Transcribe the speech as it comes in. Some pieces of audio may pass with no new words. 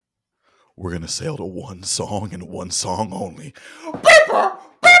we're gonna sail to one song and one song only.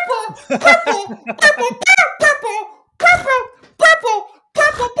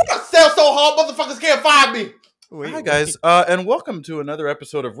 Sail so hard, motherfuckers can't find me. Hi guys, and welcome to another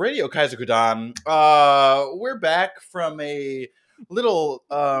episode of Radio Kaiser-Kudan. We're back from a little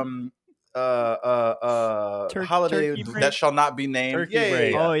holiday turkey break? that shall not be named. Turkey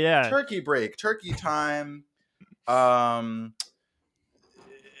break. Oh yeah, Turkey break, turkey time.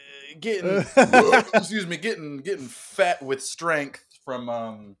 Getting getting fat with strength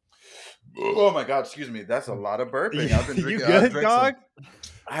from oh my god, excuse me, that's a lot of burping. I've been You drinking, good, dog?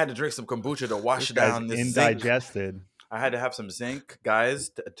 I had to drink some kombucha to wash This guy's down this zinc. indigested. I had to have some zinc,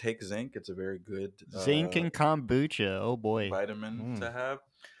 guys. Take zinc. It's a very good zinc and kombucha. Oh boy, vitamin to have.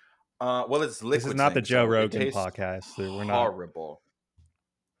 Well, it's liquid. This is not the zinc, Joe so it Rogan tastes podcast. So we're not horrible.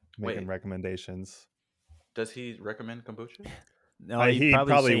 making Wait. recommendations. Does he recommend kombucha? no, He he'd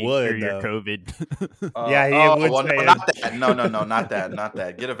probably say would, for your though. COVID. Yeah, he would well, say no, it. not that. No, not that. Not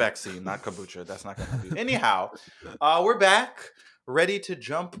that. Get a vaccine, not kombucha. That's not going to help you. Anyhow, we're back, ready to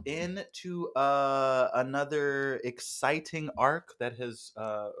jump into another exciting arc that has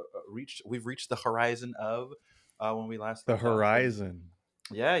we've reached the horizon of when we last The left off. horizon.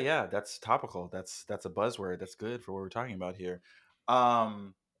 Yeah, that's topical. That's a buzzword. That's good for what we're talking about here.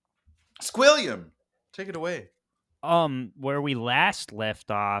 Squilliam, take it away. Where we last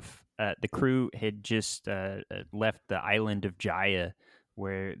left off, the crew had just left the island of Jaya,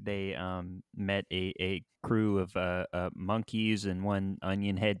 where they met a crew of monkeys and one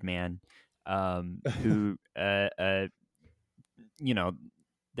onion head man, who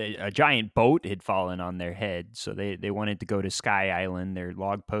a giant boat had fallen on their head, so they wanted to go to Sky Island. Their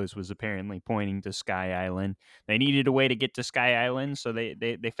log post was apparently pointing to Sky Island. They needed a way to get to Sky Island, so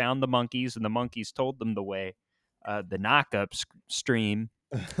they found the monkeys, and the monkeys told them the way. The knock-up stream.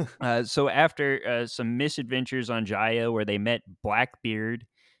 So after some misadventures on Jaya, where they met Blackbeard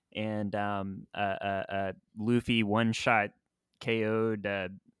and Luffy one-shot KO'd,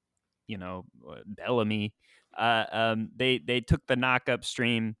 Bellamy. They took the knock-up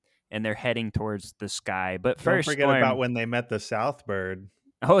stream and they're heading towards the sky. But Don't first, forget about when they met the Southbird.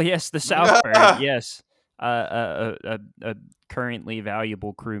 Oh yes, the Southbird. Yes, a currently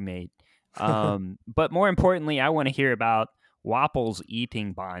valuable crewmate. But more importantly, I want to hear about Wapples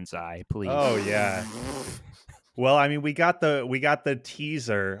eating bonsai, please. Oh yeah. Well, I mean, we got the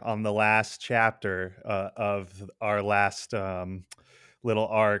teaser on the last chapter of our last little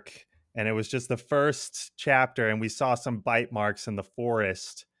arc, and it was just the first chapter, and we saw some bite marks in the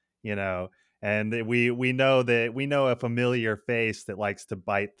forest, and we know a familiar face that likes to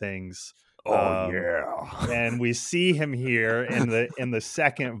bite things. Yeah. And we see him here in the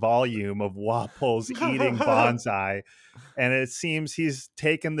second volume of Wapples eating bonsai, and it seems he's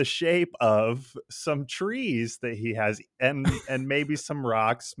taken the shape of some trees that he has, and maybe some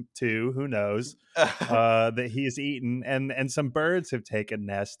rocks too. Who knows? That he's eaten, and some birds have taken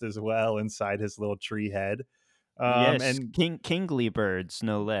nest as well inside his little tree head. Yes, and kingly birds,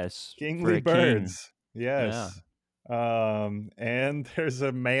 no less. kingly birds. Yes. Yeah. And there's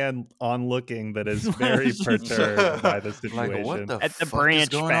a man onlooking that is very perturbed by the situation. Like, what the At the fuck branch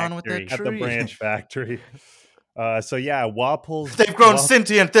is going on with that factory. tree? At the branch factory. So yeah, Wapples. They've grown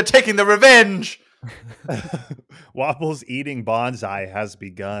sentient. They're taking the revenge. Wapples eating bonsai has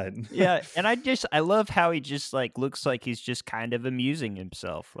begun. Yeah, and I love how he just looks like he's just kind of amusing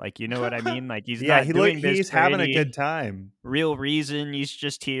himself. Like, you know what I mean? Like he's not doing this he's for having a any good time. real reason. He's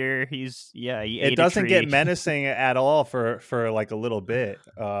just here. He it ate doesn't a tree. get menacing at all for like a little bit.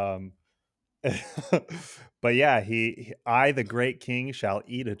 But yeah, I the great king shall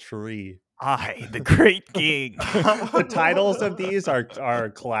eat a tree. I, the great king. The titles of these are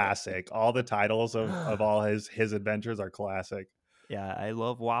classic. All the titles of all his adventures are classic. Yeah, I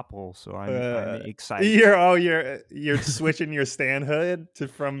love Wapple, so I'm excited. You're switching your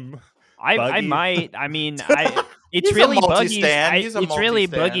standhood from. I might. I mean, it's He's really a Buggy's. multi-stan. He's a It's really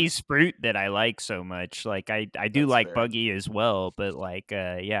multi-stan. Buggy's fruit that I like so much. Like I do That's like fair. Buggy as well, but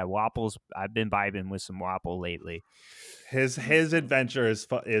Wapples. I've been vibing with some Wapple lately. His adventure is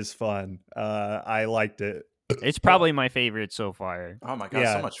fun. I liked it. It's probably my favorite so far. Oh my god,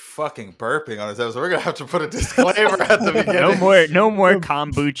 Yeah. so much fucking burping on this episode. We're gonna have to put a disclaimer at the beginning. No more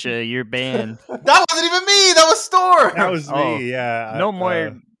kombucha. You're banned. That wasn't even me. That was Storm. That was Oh, me. Yeah. No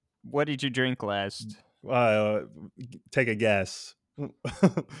more. What did you drink last? Take a guess.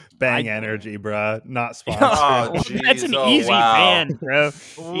 Bang Energy, bruh. Not sponsored. Oh, Well, that's an jeez. Oh, easy wow. ban, bro.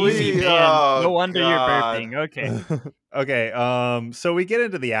 Easy ban. Oh, No wonder God. you're burping. Okay. Okay. So we get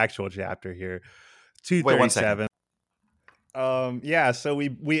into the actual chapter here. Wait, 1 237. Yeah, so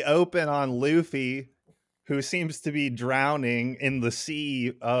we open on Luffy, who seems to be drowning in the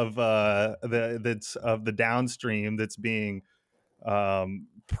sea of the downstream that's being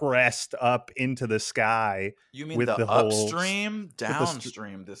pressed up into the sky You mean with the the whole upstream, with the str-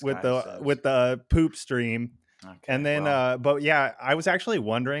 downstream? This guy says. with the poop stream. Okay, And then well, but yeah, I was actually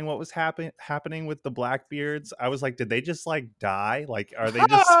wondering what was happening with the Blackbeards. I was like, did they just like die? Like, are they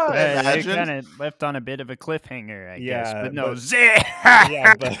just They imagine. kind of left on a bit of a cliffhanger, I guess. yeah, But no, but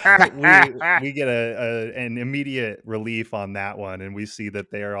yeah, but we get an immediate relief on that one, and we see that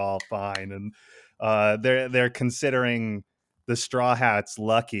they're all fine, and they're considering the Straw Hats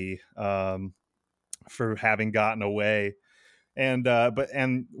lucky for having gotten away. And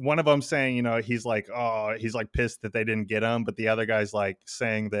and one of them saying, he's like, oh, he's like pissed that they didn't get him, but the other guy's like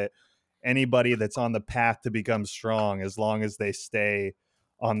saying that anybody that's on the path to become strong, as long as they stay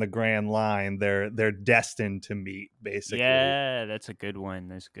on the grand line, they're destined to meet, basically. yeah, that's a good one.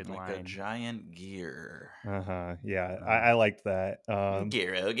 That's a good Like a line. giant gear. Yeah, I liked that.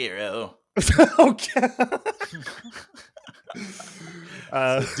 Giro. Okay.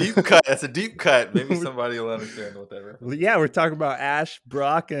 It's a deep cut. That's a deep cut. Maybe somebody will understand what that reference. Yeah, we're talking about Ash,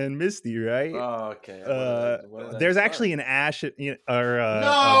 Brock, and Misty, right? Oh, okay. What did I There's start? actually an Ash or a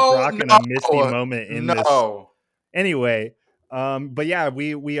No, Brock and a Misty moment in this. No. Anyway, but yeah,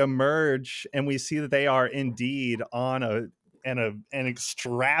 we emerge and we see that they are indeed on an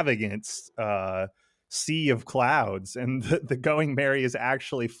extravagant sea of clouds, and the Going Merry is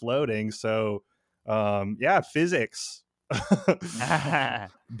actually floating. So, yeah, physics.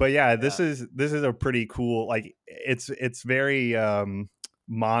 But yeah, this is a pretty cool, like it's very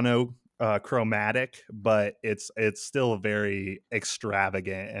monochromatic, but it's still very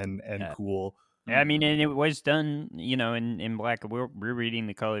extravagant and cool. Yeah, I mean, and it was done, in black. We're reading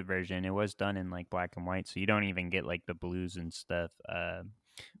the colored version. It was done in like black and white, so you don't even get like the blues and stuff.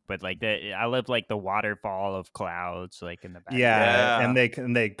 But like I love like the waterfall of clouds, like in the back. Yeah, Yeah.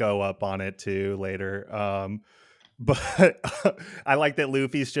 and they go up on it too later. But I like that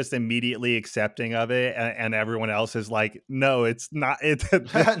Luffy's just immediately accepting of it, and everyone else is like, "No, it's not.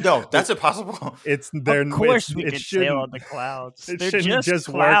 No, that's impossible. It's there. Of course, we it could sail on shouldn't. the clouds. It They're shouldn't just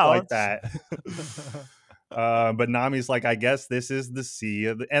clouds. work like that." But Nami's like, I guess this is the sea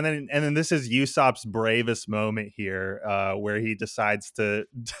of and then this is Usopp's bravest moment here, where he decides to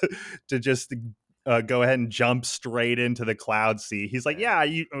just go ahead and jump straight into the cloud sea. He's like, yeah,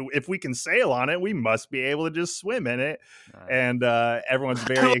 if we can sail on it, we must be able to just swim in it. And everyone's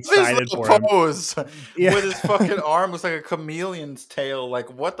very excited for him. Pose with his fucking arm looks like a chameleon's tail.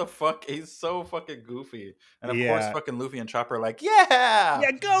 Like, what the fuck? He's so fucking goofy. And of course, fucking Luffy and Chopper are like, yeah,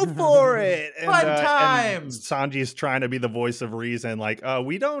 go for it. Fun And times. Sanji's trying to be the voice of reason, like,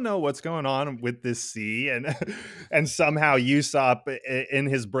 we don't know what's going on with this sea, and somehow Usopp, in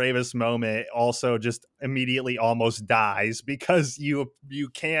his bravest moment, also just immediately almost dies because you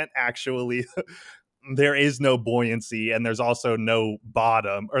can't actually. There is no buoyancy, and there's also no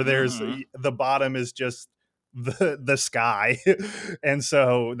bottom, or there's the bottom is just the sky, and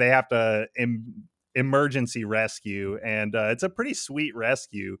so they have to emergency rescue, and it's a pretty sweet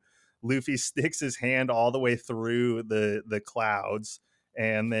rescue. Luffy sticks his hand all the way through the clouds,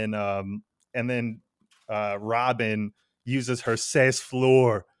 and then Robin uses her ses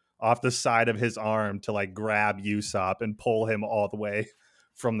floor off the side of his arm to like grab Usopp and pull him all the way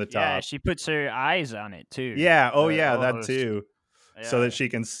from the top. Yeah, she puts her eyes on it too. Yeah, that too. Yeah. So that she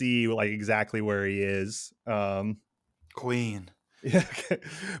can see like exactly where he is. Queen. Yeah.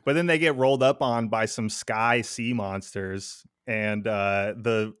 But then they get rolled up on by some sky sea monsters, and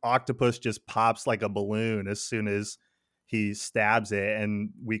the octopus just pops like a balloon as soon as he stabs it, and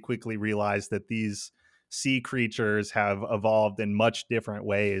we quickly realize that these sea creatures have evolved in much different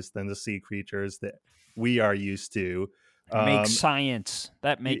ways than the sea creatures that we are used to. Makes science.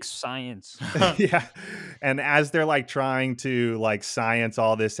 That makes science. Yeah. And as they're like trying to like science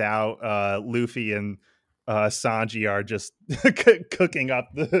all this out, Luffy and Sanji are just cooking up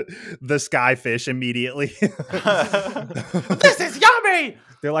the skyfish immediately. This is yummy.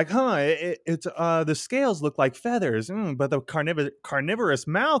 They're like, it's the scales look like feathers, but the carnivorous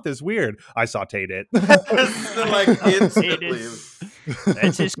mouth is weird. I sauteed it. Like instantly.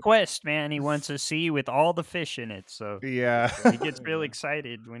 That's his quest, man. He wants a sea with all the fish in it. So yeah, he gets real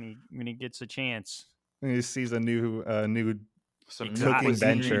excited when he gets a chance. He sees a new Some cooking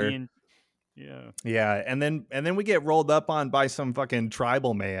venture. Yeah, and then we get rolled up on by some fucking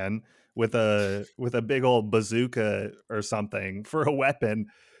tribal man with a big old bazooka or something for a weapon,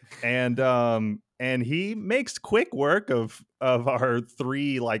 and he makes quick work of our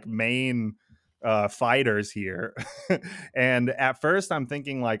three like main fighters here. And at first I'm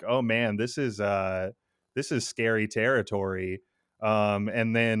thinking like, oh man, this is scary territory.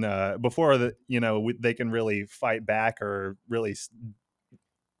 And then before they can really fight back or really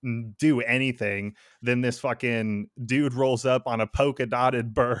do anything, then this fucking dude rolls up on a polka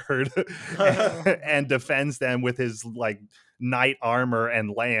dotted bird and defends them with his like knight armor and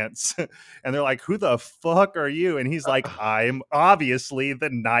lance. And they're like, who the fuck are you? And he's like, I'm obviously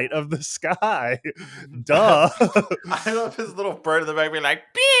the Knight of the Sky. Duh. I love his little bird in the back being like,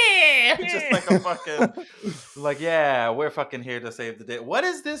 "Beep!" Just like a fucking, like, yeah, we're fucking here to save the day. What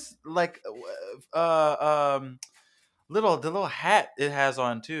is this, like, the little hat it has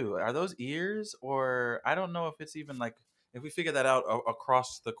on too? Are those ears? Or I don't know if it's even like, if we figure that out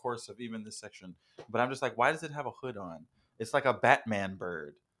across the course of even this section. But I'm just like, why does it have a hood on? It's like a Batman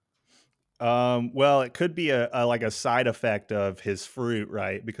bird. Well, it could be a like a side effect of his fruit,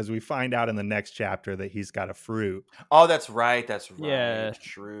 right? Because we find out in the next chapter that he's got a fruit. Oh, that's right. That's right. Yeah.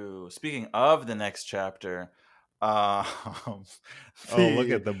 True. Speaking of the next chapter, Oh, look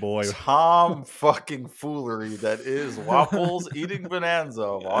at the boy. Tom fucking foolery that is Wapples Eating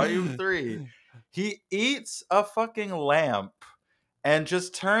Bonanza, Volume 3. He eats a fucking lamp and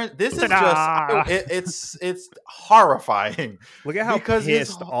just turns. This is Ta-da! just it's horrifying. Look at how Because his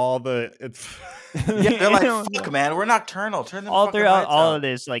pissed all the Yeah, they're like, fuck, man, we're nocturnal. Turn them all fucking throughout lights all out. of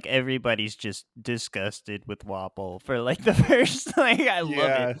this, like everybody's just disgusted with Wapple for like the first, like I love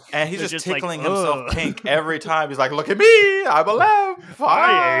it. And he's They're just just like, tickling himself "Ugh." pink every time. He's like, look at me, I'm a lamp.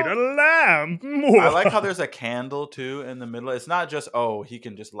 I ate a lamb. I like how there's a candle too in the middle. It's not just, oh, he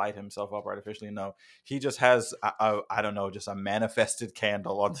can just light himself up artificially. No, he just has I don't know, just a manifested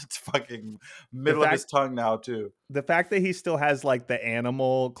candle on the fucking middle of his tongue now too. The fact that he still has like the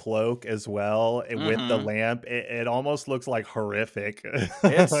animal cloak as well with the Mhm. lamp, it almost looks like horrific.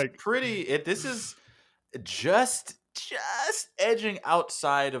 It's like, pretty. This is just edging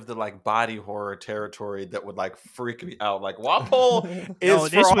outside of the like body horror territory that would like freak me out. Like Wapole is No,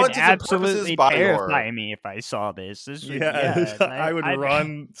 this for all would intents and purposes absolutely body terrify horror. me if I saw this. This would, yeah, I would I'd-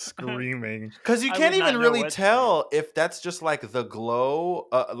 run screaming. Because you I can't would not even know really what to tell if that's just like the glow.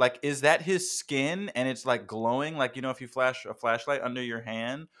 Like, is that his skin and it's like glowing? Like, you know, if you flash a flashlight under your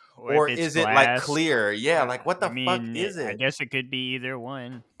hand, or if it's is it like glass. clear? Yeah, like what the I mean, fuck is I it? guess it could be either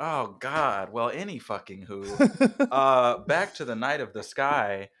one. Oh God! Well, any fucking who. Back to the Knight of the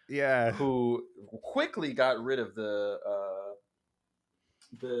Sky, Yeah. who quickly got rid of the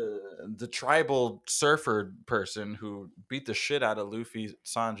tribal surfer person who beat the shit out of Luffy,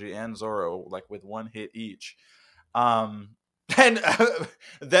 Sanji, and Zoro like with one hit each. And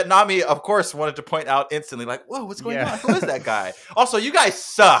that Nami, of course, wanted to point out instantly, like, "Whoa, what's going on? Who is that guy?" Also, you guys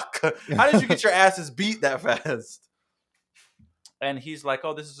suck. How did you get your asses beat that fast? And he's like,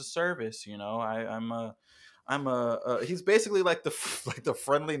 "Oh, this is a service, you know. I'm a." He's basically like the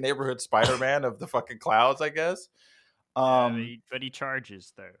friendly neighborhood Spider-Man of the fucking clouds, I guess. But he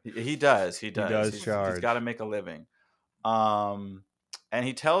charges though. He does. He does He's charge. got to make a living. And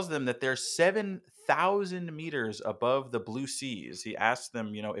he tells them that they're 7,000 meters above the blue seas. He asks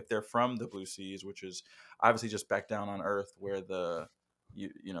them, you know, if they're from the blue seas, which is obviously just back down on Earth where the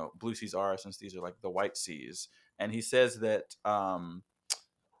you know blue seas are, since these are like the white seas. And he says that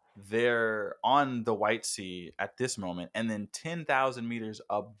they're on the White Sea at this moment, and then 10,000 meters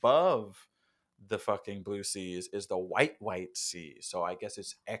above the fucking blue seas is the white sea. So I guess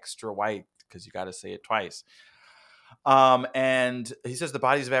it's extra white because you got to say it twice. And he says the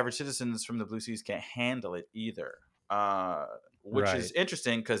bodies of average citizens from the blue seas can't handle it either. Which Right. is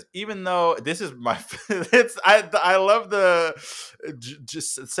interesting because even though this is my, I love the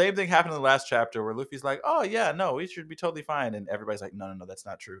just same thing happened in the last chapter where Luffy's like, oh yeah, no, we should be totally fine, and everybody's like, no, that's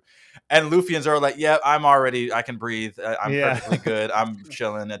not true. And Luffy and Zoro are like, yeah, I can breathe, I'm Yeah. perfectly good, I'm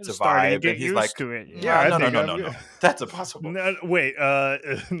chilling, it's a Starting to vibe. get And he's used like, to it. Yeah, I no, think I'm good. that's impossible. No, wait,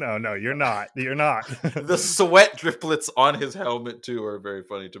 no, you're not. You're not. The sweat driplets on his helmet too are very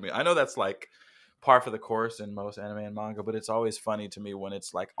funny to me. I know that's like par for the course in most anime and manga, but it's always funny to me when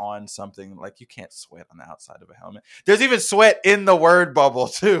it's like on something. Like, you can't sweat on the outside of a helmet. There's even sweat in the word bubble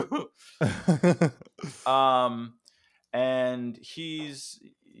too. And he's,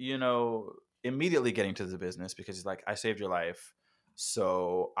 you know, immediately getting to the business because he's like, I saved your life,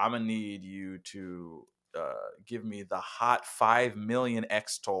 so I'm gonna need you to give me the hot 5 million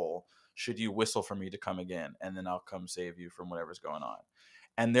X toll should you whistle for me to come again, and then I'll come save you from whatever's going on.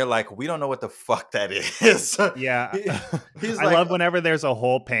 And they're like, we don't know what the fuck that is. Yeah. He's I like, love whenever there's a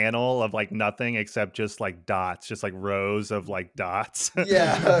whole panel of like nothing except just like dots, just like rows of like dots.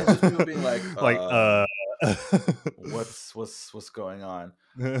 yeah, just people being like, what's going on?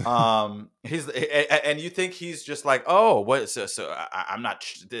 He's and you think he's just like, oh, what? So I'm not.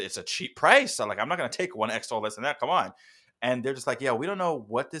 It's a cheap price. So like, I'm not gonna take one X toll less than that. Come on. And they're just like, yeah, we don't know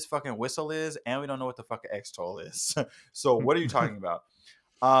what this fucking whistle is, and we don't know what the fucking X toll is. So what are you talking about?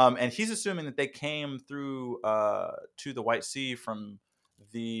 And he's assuming that they came through to the White Sea from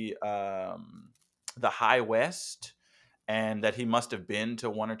the High West, and that he must have been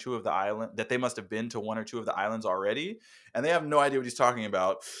to one or two of the island. That they must have been to one or two of the islands already, and they have no idea what he's talking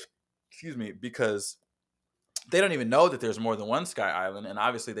about. Excuse me, because they don't even know that there's more than one Sky Island, and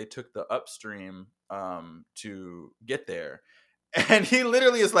obviously they took the upstream to get there. And he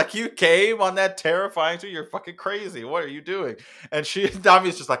literally is like, you came on that terrifying tree. You're fucking crazy. What are you doing? And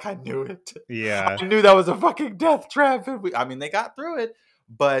Dami's just like, I knew it. Yeah. I knew that was a fucking death trap. I mean, they got through it,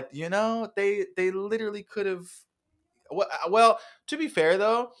 but they literally could have. Well, to be fair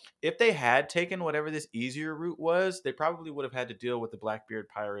though, if they had taken whatever this easier route was, they probably would have had to deal with the Blackbeard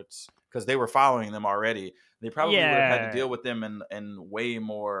pirates because they were following them already. They probably would have had to deal with them in way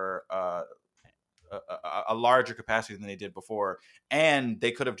more a larger capacity than they did before, and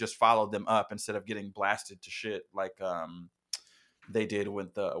they could have just followed them up instead of getting blasted to shit like they did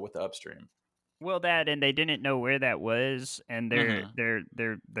with the upstream. Well, that, and they didn't know where that was, and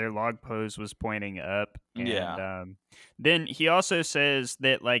their log pose was pointing up. And then he also says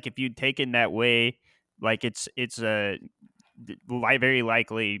that like if you'd taken that way, like it's very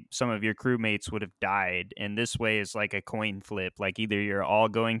likely some of your crewmates would have died, and this way is like a coin flip. Like either you're all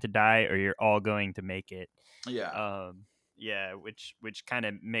going to die or you're all going to make it. Yeah, which kind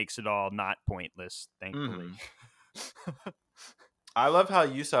of makes it all not pointless, thankfully. I love how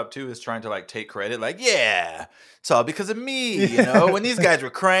Usopp too is trying to like take credit, like, yeah, it's all because of me. You know, when these guys were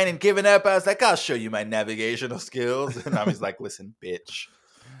crying and giving up, I was like, I'll show you my navigational skills. And now he's like, listen, bitch.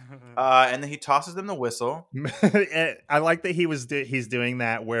 And then he tosses them the whistle. I like that he's doing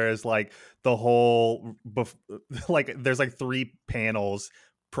that, whereas like the whole like there's like 3 panels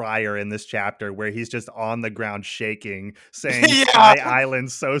prior in this chapter where he's just on the ground shaking, saying Sky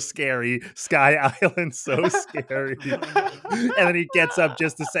Island's so scary, Sky Island's so scary. And then he gets up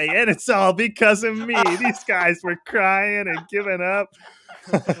just to say, and it's all because of me. These guys were crying and giving up.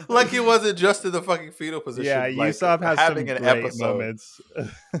 Like he wasn't just in the fucking fetal position. Yeah, like, Usopp has having some an great episode. moments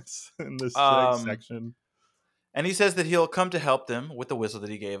in this next section. And he says that he'll come to help them with the whistle that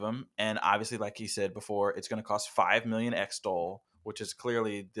he gave him. And obviously, like he said before, it's going to cost 5 million X-Dol, which is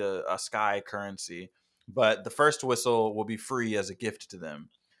clearly a Sky currency. But the first whistle will be free as a gift to them.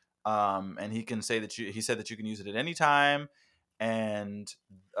 And he can say that he said that you can use it at any time. And,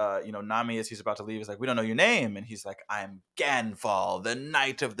 Nami, as he's about to leave, is like, we don't know your name. And he's like, I'm Ganfall, the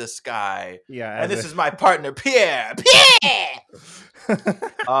Knight of the Sky. Yeah. And this is my partner, Pierre.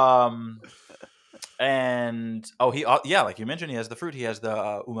 And like you mentioned, he has the fruit. He has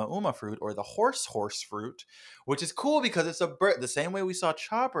the Uma fruit, or the horse fruit, which is cool because it's a bird. The same way we saw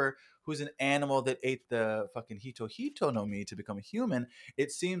Chopper, who's an animal that ate the fucking Hito no Mi to become a human.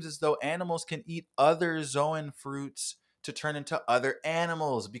 It seems as though animals can eat other Zoan fruits to turn into other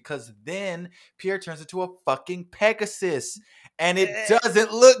animals, because then Pierre turns into a fucking Pegasus, and it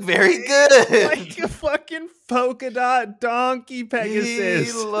doesn't look very good. Like a fucking polka dot donkey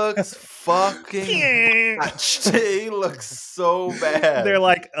Pegasus. He looks fucking patched. He looks so bad. They're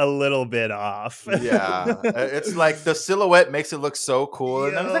like a little bit off. Yeah. It's like the silhouette makes it look so cool.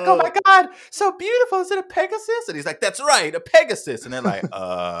 And I was like, oh my God, so beautiful. Is it a Pegasus? And he's like, that's right, a Pegasus. And they're like,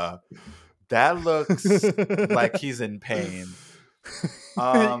 that looks like he's in pain.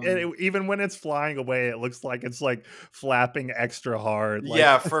 And even when it's flying away, it looks like it's like flapping extra hard. Like...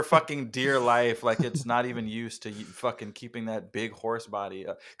 Yeah, for fucking dear life. Like it's not even used to fucking keeping that big horse body.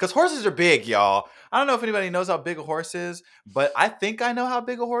 Because horses are big, y'all. I don't know if anybody knows how big a horse is, but I think I know how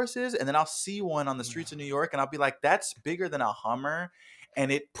big a horse is. And then I'll see one on the streets of New York and I'll be like, that's bigger than a Hummer.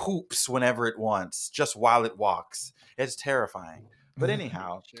 And it poops whenever it wants, just while it walks. It's terrifying. But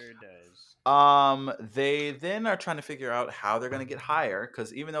anyhow. Sure does. They then are trying to figure out how they're going to get higher,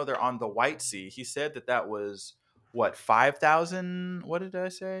 because even though they're on the White Sea, he said that was what, 5,000? What did I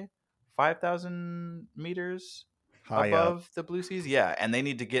say? 5,000 meters high above up the Blue Seas. Yeah, and they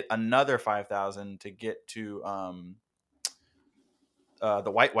need to get another 5,000 to get to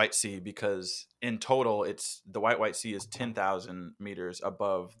the White Sea, because in total, it's the White Sea is 10,000 meters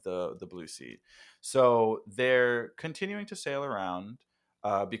above the Blue Sea. So they're continuing to sail around.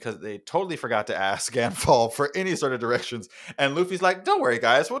 Because they totally forgot to ask Ganfall for any sort of directions. And Luffy's like, don't worry,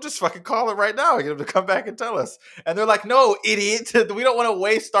 guys. We'll just fucking call him right now and get him to come back and tell us. And they're like, no, idiot. We don't want to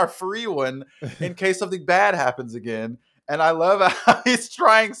waste our free one in case something bad happens again. And I love how he's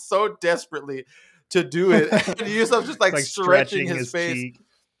trying so desperately to do it. And Usopp's just like, Like stretching his face. cheek.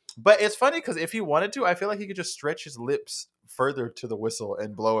 But it's funny because if he wanted to, I feel like he could just stretch his lips further to the whistle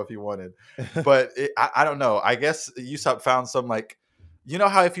and blow if he wanted. But I don't know. I guess Usopp found some like, you know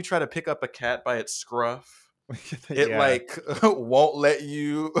how if you try to pick up a cat by its scruff, it like won't let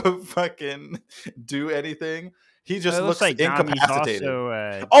you fucking do anything. He just looks like incapacitated.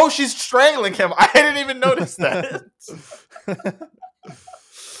 Oh, she's strangling him. I didn't even notice that.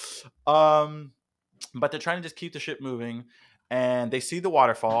 But they're trying to just keep the ship moving. And they see the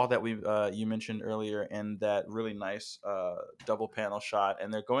waterfall that you mentioned earlier in that really nice double panel shot.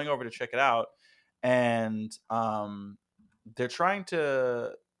 And they're going over to check it out. And they're trying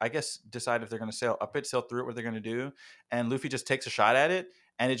to, I guess, decide if they're going to sail up it, sail through it, what they're going to do. And Luffy just takes a shot at it,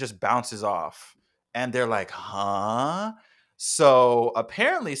 and it just bounces off. And they're like, huh? So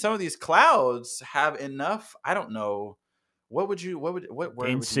apparently some of these clouds have enough, I don't know, what word would you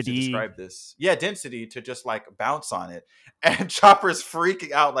describe this? Yeah, density to just like bounce on it. And Chopper's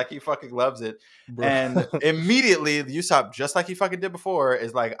freaking out like he fucking loves it. Bro. And immediately Usopp, just like he fucking did before,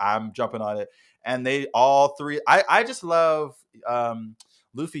 is like, I'm jumping on it. And they all three, I just love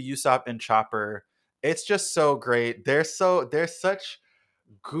Luffy, Usopp, and Chopper. It's just so great. They're such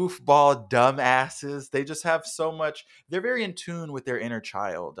goofball dumbasses. They just have so much, they're very in tune with their inner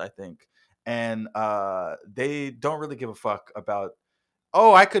child, I think. And they don't really give a fuck about,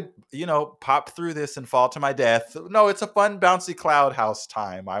 oh, I could, pop through this and fall to my death. No, it's a fun, bouncy cloud house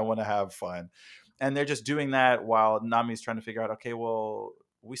time. I want to have fun. And they're just doing that while Nami's trying to figure out, okay, well,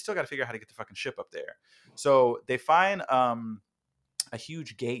 we still got to figure out how to get the fucking ship up there. So they find a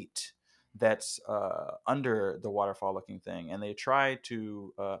huge gate that's under the waterfall looking thing. And they try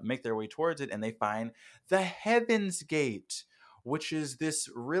to make their way towards it. And they find the Heaven's Gate, which is this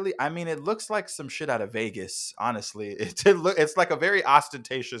really, I mean, it looks like some shit out of Vegas, honestly. It's like a very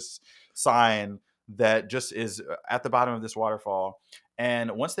ostentatious sign that just is at the bottom of this waterfall.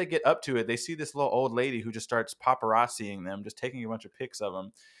 And once they get up to it, they see this little old lady who just starts paparazziing them, just taking a bunch of pics of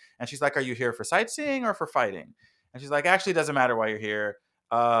them. And she's like, are you here for sightseeing or for fighting? And she's like, actually, it doesn't matter why you're here.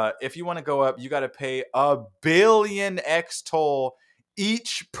 If you want to go up, you got to pay 1 billion X toll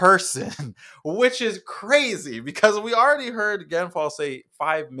each person, which is crazy because we already heard Genfall say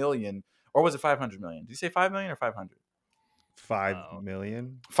 5 million, or was it 500 million? Did you say 5 million or 500? 5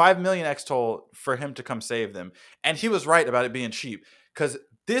 million? 5 million X toll for him to come save them. And he was right about it being cheap because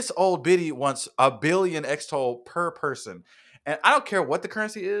this old biddy wants 1 billion X toll per person. And I don't care what the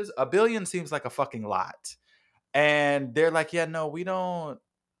currency is, 1 billion seems like a fucking lot. And they're like, yeah, no, we don't,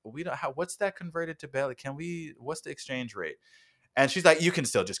 what's that converted to belly? What's the exchange rate? And she's like, you can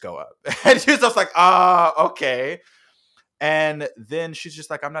still just go up. And she's just like, okay. And then she's just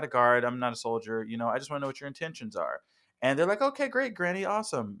like, I'm not a guard. I'm not a soldier. I just want to know what your intentions are. And they're like, okay, great, Granny.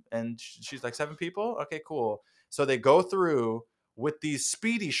 Awesome. And she's like, 7 people? Okay, cool. So they go through with these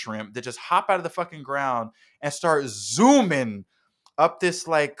speedy shrimp that just hop out of the fucking ground and start zooming up this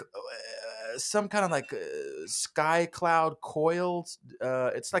like some kind of like sky cloud coils.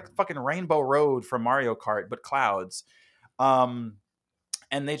 It's like fucking Rainbow Road from Mario Kart, but clouds. And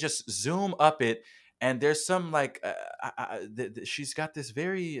they just zoom up it, and there's some like she's got this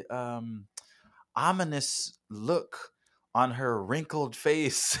very ominous look on her wrinkled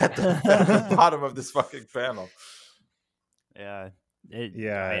face at the bottom of this fucking panel. Yeah.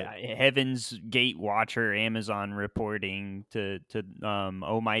 Heaven's Gate Watcher, Amazon reporting to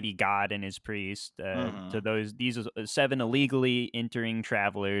Almighty God and his priest to these 7 illegally entering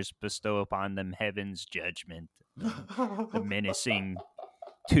travelers, bestow upon them heaven's judgment. The menacing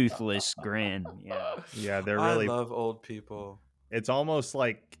toothless grin. Yeah, they're really, I love old people. It's almost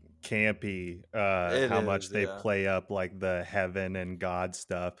like campy how much they play up like the heaven and God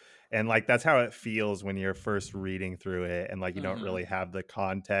stuff. And like that's how it feels when you're first reading through it, and like you don't really have the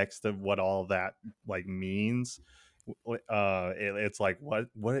context of what all that like means. It's like what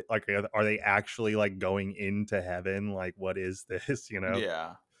like are they actually like going into heaven? Like what is this?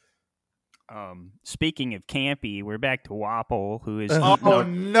 Yeah. Speaking of campy, we're back to Wapol, who is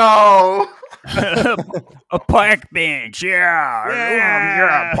no a park bench.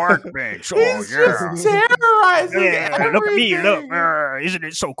 Yeah, park bench. He's just terrorizing everything. Look at me, look, isn't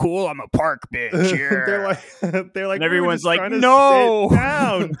it so cool? I'm a park bench. Yeah. they're like, and everyone's like, no, sit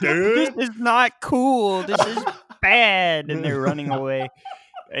down, dude. This is not cool. This is bad, and they're running away.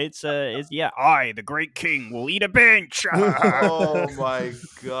 It's I, the great king, will eat a bench. Oh my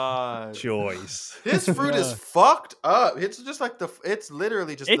god. Choice. This fruit is fucked up. It's just like it's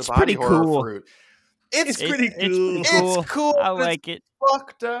literally just the body horror fruit. It's pretty cool. It's pretty cool. I like it.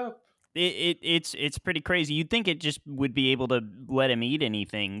 Fucked up. It's pretty crazy. You'd think it just would be able to let him eat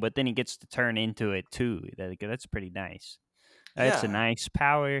anything, but then he gets to turn into it too. That's pretty nice. That's a Yeah. nice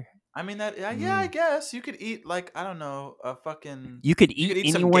power. I mean that. Yeah, I guess you could eat like I don't know a fucking. You could You eat could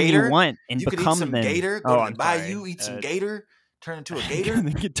eat some anyone you gator. want and You could eat become some them. gator. Go Oh, to I'm the bayou, eat some sorry. gator, turn into a gator.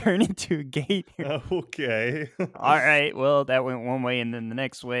 They could turn into a gator. Okay. All right. Well, that went one way, and then the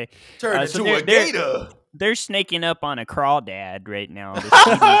next way. Turn So into a gator. They're snaking up on a crawdad right now.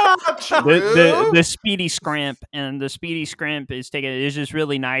 The speedy scrimp, and the speedy scrimp is just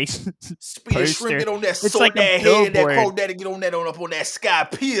really nice. Speedy shrimp, get on that It's sword, like a that head, that billboard. crawdaddy, get on that up on that sky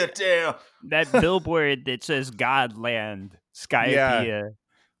pier down. That billboard that says Godland, Skypiea.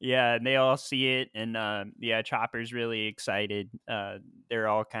 Yeah, and they all see it, and Chopper's really excited. They're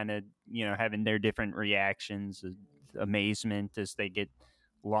all kind of having their different reactions, amazement as they get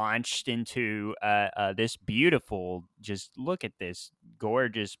launched into this beautiful. Just look at this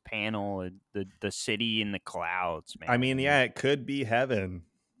gorgeous panel, the city in the clouds, man. I mean, yeah, it could be heaven.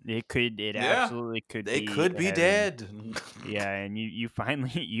 It absolutely could. They could be heaven. Dead. Yeah, and you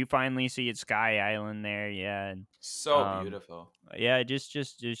finally see it, Sky Island there. Yeah, and so beautiful. Yeah, just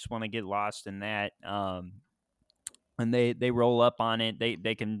want to get lost in that. And they roll up on it.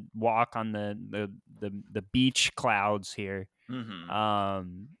 They can walk on the beach clouds here.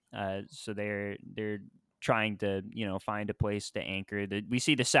 Mm-hmm. So they're trying to find a place to anchor. We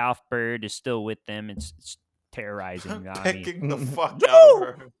see the South Bird is still with them. It's terrorizing Nami. Pecking the fuck out of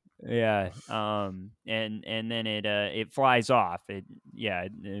her. Yeah. And then it flies off. It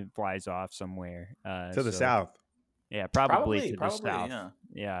flies off somewhere. To the south. Yeah, probably to the south.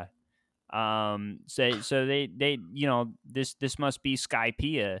 Yeah. So they this must be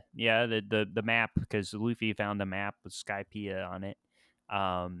Skypiea. Yeah, the map, because Luffy found a map with Skypiea on it.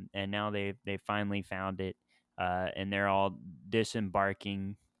 And now they finally found it. And they're all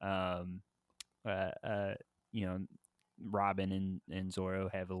disembarking. Robin and Zoro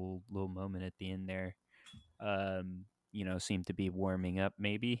have a little moment at the end there. Seem to be warming up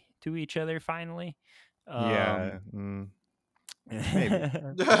maybe to each other finally. Maybe. Yeah.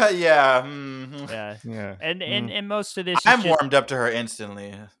 Mm-hmm. Yeah. And most of this I'm warmed up to her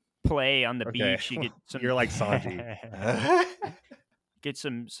instantly. Play on the beach. You get some. You're like Sanji. Get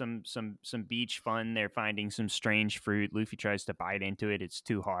some beach fun. They're finding some strange fruit. Luffy tries to bite into it. It's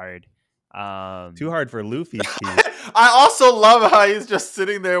too hard. Too hard for Luffy's teeth. I also love how he's just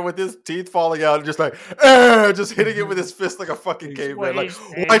sitting there with his teeth falling out and just like, just hitting it with his fist like a fucking caveman. Like,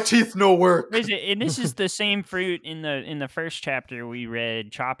 my teeth no work. And this is the same fruit in the first chapter we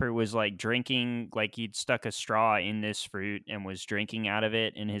read. Chopper was like drinking, like he'd stuck a straw in this fruit and was drinking out of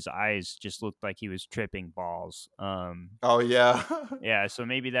it, and his eyes just looked like he was tripping balls. Oh yeah. Yeah, so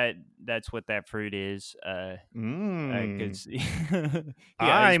maybe that's what that fruit is. I'm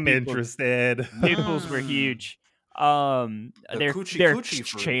interested. Pupils were huge. They're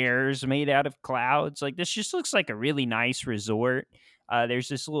chairs made out of clouds. Like, this just looks like a really nice resort. There's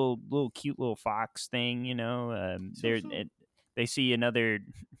this little cute little fox thing, they see another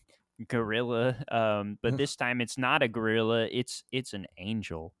gorilla, but this time it's not a gorilla, it's an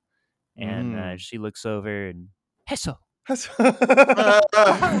angel. And she looks over and Hesso.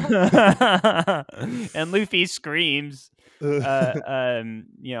 And Luffy screams. I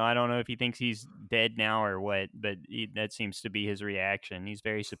don't know if he thinks he's dead now or what, but that seems to be his reaction. He's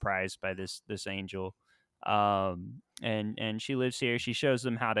very surprised by this angel. And she lives here. She shows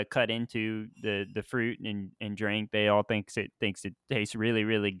them how to cut into the fruit and drink. They all thinks it tastes really,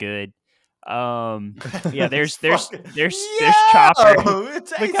 really good. There's Chopper.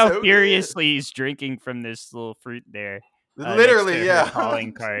 Look how furiously he's drinking from this little fruit there. Literally, yeah.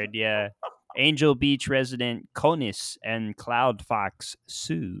 Calling card, yeah. Angel Beach resident Konis and Cloud Fox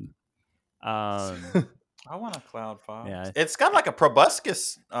Sue. I want a Cloud Fox. Yeah. It's got like a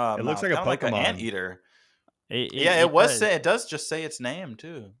proboscis. It looks like a Pokemon. Like an anteater. It does just say its name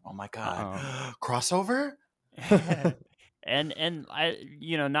too. Oh my god. Crossover? And I,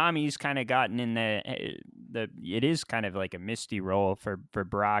 Nami's kind of gotten in it is kind of like a misty role for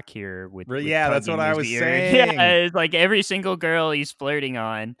Brock here with that's what I was saying. Yeah, it's like every single girl he's flirting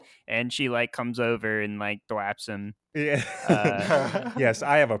on, and she like comes over and like thwaps him. Yeah. Yes,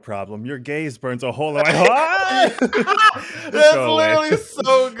 I have a problem. Your gaze burns a hole in my heart. That's literally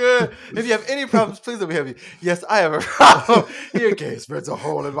so good. If you have any problems, please let me have you. Yes, I have a problem. Your gaze burns a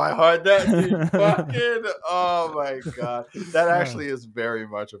hole in my heart. That fucking, oh my god. That actually is very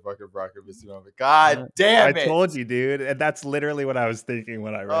much a fucking Brock and Misty moment. God damn it. I told you, dude. And that's literally what I was thinking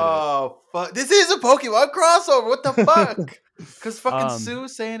when I read it. Oh, fuck. This is a Pokemon crossover. What the fuck? Because fucking Sue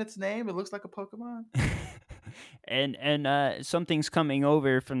saying its name, it looks like a Pokemon. and something's coming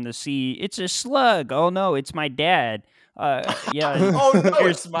over from the sea. It's a slug. Oh no, it's my dad. Yeah. Oh no,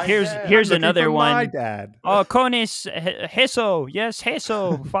 Here's it's my here's dad. here's Looking another for my one. dad. Oh, Conis Heso. Yes,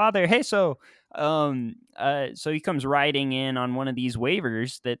 Heso, Father Heso. So he comes riding in on one of these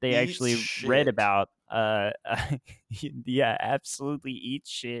waivers that they Eats actually read shit. about. Yeah, absolutely eats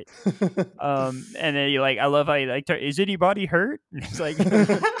shit. And then you like, I love how you like, is anybody hurt? It's like,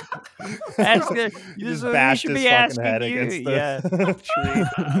 ask it. He This just is what we bashed should his be fucking asking head you. against Yeah, the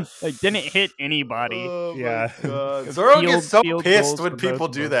tree. like didn't hit anybody. Oh Yeah. my god. Zoro gets so Field pissed goals when for people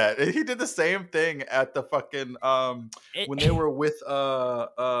both do of that. He did the same thing at the fucking when they were with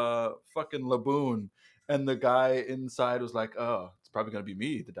fucking Laboon, and the guy inside was like, "Oh, it's probably gonna be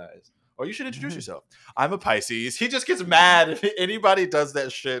me that dies." Or you should introduce yourself. I'm a Pisces. He just gets mad if anybody does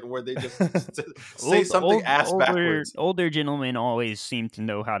that shit where they just say something ass backwards. Older gentlemen always seem to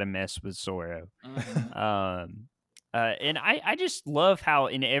know how to mess with Zoro. Mhm. And I just love how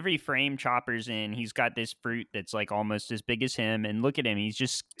in every frame Chopper's in, he's got this fruit that's like almost as big as him, and look at him, he's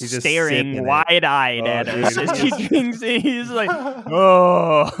just He's just sipping staring it. wide-eyed Oh, at us dude, as he he's- drinks it. He's like,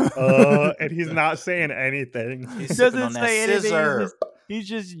 oh, and he's not saying anything. He's he sipping doesn't on that say anything. scissor. He's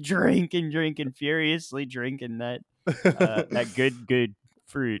just drinking, furiously drinking that good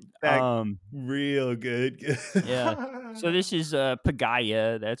fruit. That- Real good. Yeah. So this is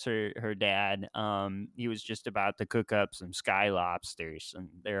Pagaya. That's her dad. He was just about to cook up some sky lobsters, and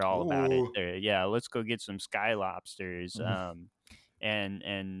they're all about it. Ooh. Yeah, let's go get some sky lobsters. And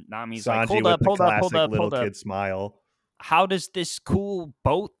Nami's Sanji like, hold with up, the hold up, classic hold up, little hold up. kid smile. How does this cool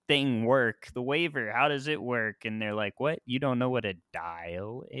boat thing work? The waiver, how does it work? And they're like, what? You don't know what a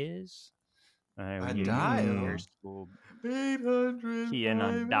dial is? A You're dial? your school 800 key in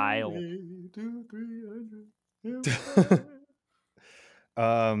on dial. 300.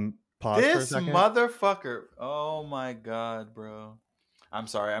 Pause for a This second. motherfucker. Oh my god, bro. I'm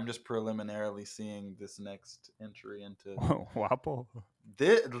sorry. I'm just preliminarily seeing this next entry into Wapple.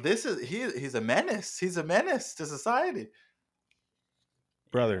 this is he's a menace. He's a menace to society.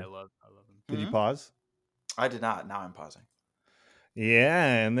 Brother, Yeah, I love him. Did you Mhm. pause? I did not. Now I'm pausing.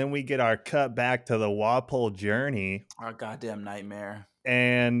 Yeah, and then we get our cut back to the Wapol journey. Our goddamn nightmare.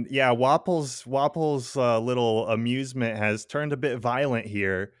 And yeah, Wapple's little amusement has turned a bit violent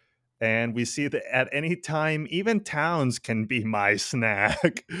here. And we see that at any time, even towns can be my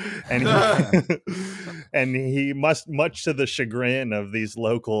snack. And and he must, much to the chagrin of these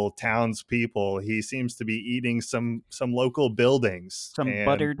local townspeople, he seems to be eating some local buildings. Some and,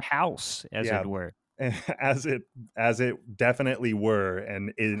 buttered house, as yeah, it were. as it definitely were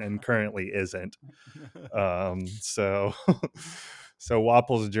and currently isn't. So so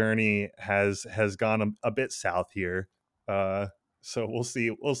Wapple's journey has gone a bit south here. So we'll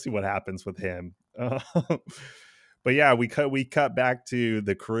see what happens with him. But yeah, we cut back to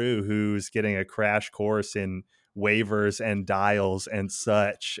the crew who's getting a crash course in waivers and dials and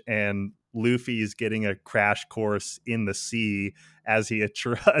such, and Luffy's getting a crash course in the sea as he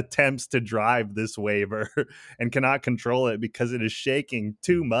attempts to drive this waiver and cannot control it because it is shaking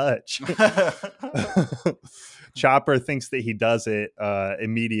too much. Chopper thinks that he does it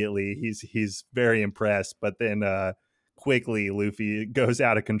immediately. He's very impressed, but then quickly Luffy goes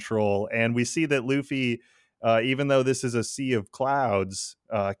out of control, and we see that Luffy, even though this is a sea of clouds,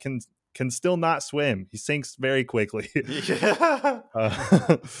 can still not swim. He sinks very quickly. Yeah.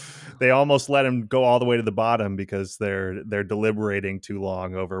 They almost let him go all the way to the bottom because they're deliberating too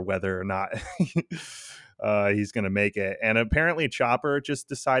long over whether or not he's going to make it. And apparently Chopper just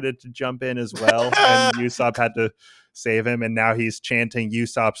decided to jump in as well, and Usopp had to save him. And now he's chanting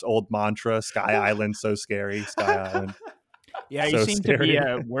Usopp's old mantra, "Sky Island, so scary, Sky Island." Yeah, he So seemed to be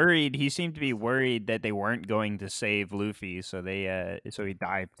scary. worried. He seemed to be worried that they weren't going to save Luffy, so so he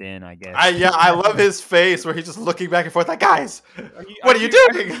dived in, I guess. I love his face where he's just looking back and forth like, guys, what are you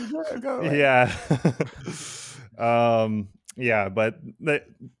doing? Yeah. Yeah, but the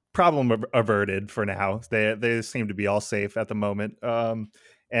problem averted for now. They seem to be all safe at the moment.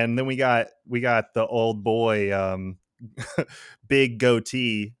 And then we got the old boy, big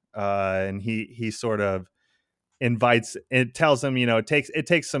goatee, and he sort of tells him, it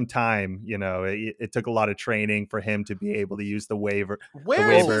takes some time. It took a lot of training for him to be able to use the waiver.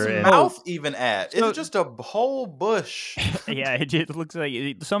 Where is his mouth even at? It's just a whole bush. Yeah, it just looks like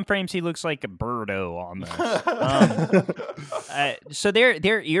some frames he looks like a birdo almost. So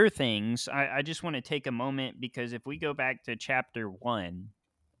their ear things. I just want to take a moment because if we go back to chapter 1,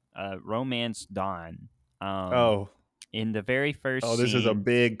 Romance Dawn. in the very first Oh, this is a scene,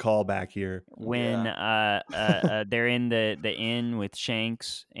 big callback here. when they're in the inn with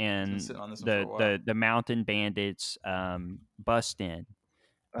Shanks Been and sitting on this one for a while. the mountain bandits bust in.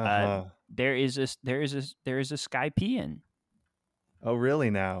 Uh-huh. There is a Skypean. Oh, really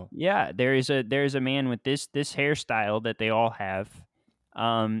now? Yeah, there is a man with this hairstyle that they all have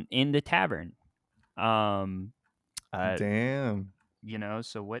in the tavern. Um Damn. you know,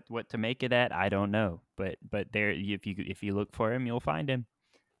 so what to make of that, I don't know. But there, if you look for him, you'll find him.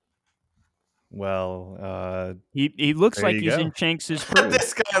 Well, He looks there like you he's go. in Shanks's crew.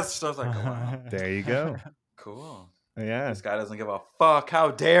 This guy's just like, oh, wow, There you go. cool. Yeah. This guy doesn't give a fuck. How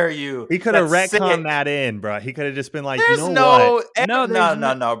dare you? He could have That's retconned sick. that in, bro. He could have just been like, There's you know what? No,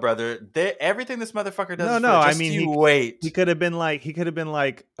 there's no, brother. Everything this motherfucker does No, is no. for I just mean, you wait. he could have been like,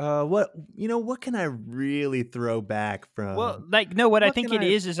 what can I really throw back from? Well, like, no, what I What think can it I-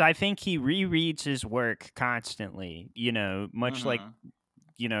 is I think he rereads his work constantly, you know, much like, Mhm.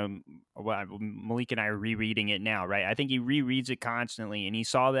 you know, Malik and I are rereading it now, right? I think he rereads it constantly, and he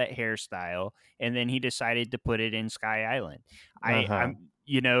saw that hairstyle, and then he decided to put it in Sky Island. I'm,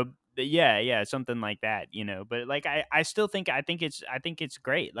 you know, yeah, something like that, you know. But like, I still think I think it's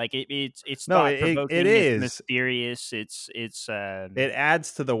great. Like it's No, thought it provoking. is. It's mysterious. It's It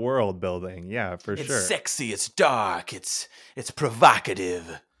adds to the world building. Yeah, for It's sure. sexy. It's dark. It's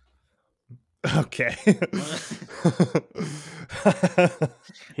provocative. Okay.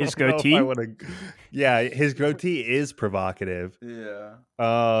 His I don't know if goatee? I wanna- Yeah, his goatee is provocative. Yeah.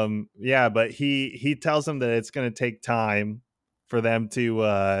 Yeah, but he tells them that it's going to take time for them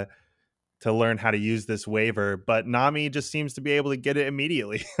to learn how to use this waiver, but Nami just seems to be able to get it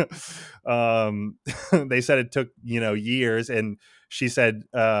immediately. They said it took, years, and she said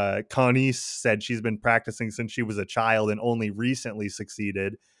Connie said she's been practicing since she was a child and only recently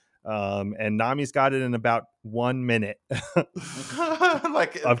succeeded. And Nami's got it in about 1 minute.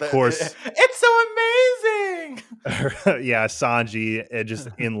 Like, Of course. it's so amazing. Yeah, Sanji just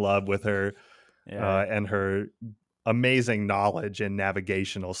in love with her Yeah. and her amazing knowledge and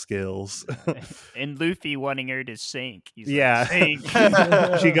navigational skills. And Luffy wanting her to sink. He's Yeah. like,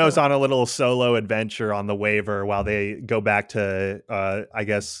 sink. She goes on a little solo adventure on the waiver while they go back to I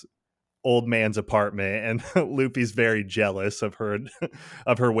guess old man's apartment, and Luffy's very jealous of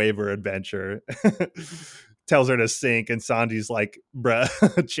her waiver adventure. Tells her to sink, and Sanji's like, bruh,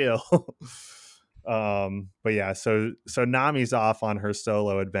 chill. But yeah, so Nami's off on her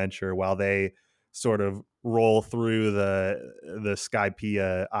solo adventure while they sort of roll through the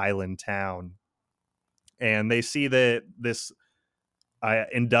Skypiea island town, and they see this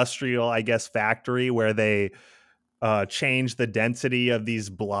industrial, I guess, factory where they change the density of these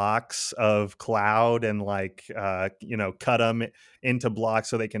blocks of cloud and cut them into blocks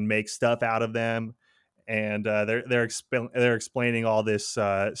so they can make stuff out of them. And they're explaining all this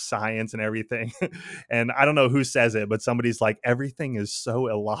science and everything. And I don't know who says it, but somebody's like, everything is so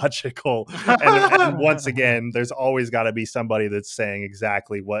illogical. And once again, there's always got to be somebody that's saying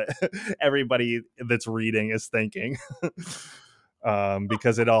exactly what everybody that's reading is thinking.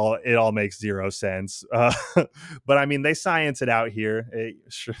 Because it all makes zero sense. But I mean, they science it out here,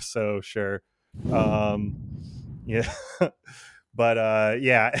 sure. Yeah. But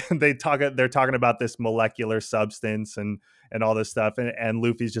yeah, they're talking about this molecular substance and all this stuff, and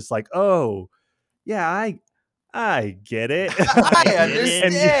Luffy's just like, oh yeah, I get it. I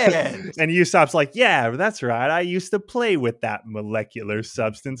understand. And Usopp's like, yeah, that's right. I used to play with that molecular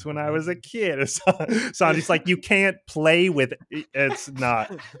substance when I was a kid. Sanji's like, you can't play with it. It's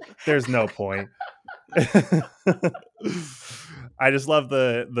not. There's no point. I just love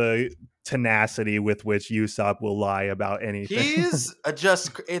the tenacity with which Usopp will lie about anything. He's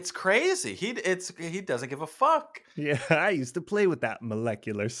it's crazy. He doesn't give a fuck. Yeah, I used to play with that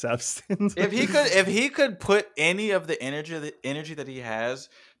molecular substance. If he could put any of the energy that he has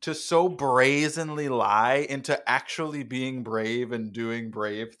to so brazenly lie into actually being brave and doing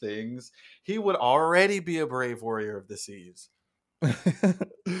brave things, he would already be a brave warrior of the seas.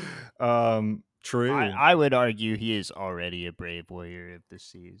 True. I would argue he is already a brave warrior of the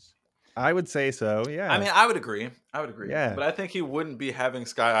seas. I would say so. Yeah. I mean, I would agree. Yeah. But I think he wouldn't be having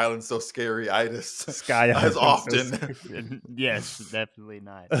Sky Island so scary-itis Sky as Island often. Yes, definitely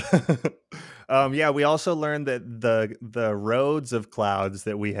not. Yeah, we also learned that the roads of clouds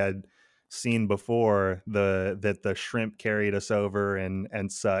that we had seen before, that the shrimp carried us over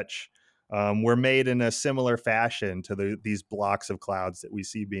and such, were made in a similar fashion to these blocks of clouds that we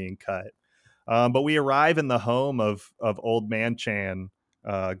see being cut. But we arrive in the home of Old Man Chan,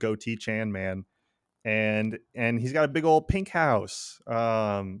 Goatee Chan Man, and he's got a big old pink house.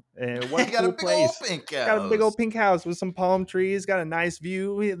 And what a He got a cool big old place. pink Got a big house. old pink house with some palm trees, got a nice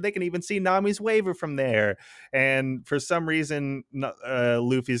view. They can even see Nami's waiver from there. And for some reason,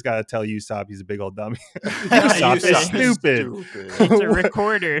 Luffy's got to tell Usopp he's a big old dummy. Usopp is Usopp is stupid. It's a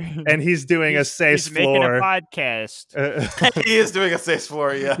recorder. And he's doing a Sace He's making floor. a podcast. He is doing a Sace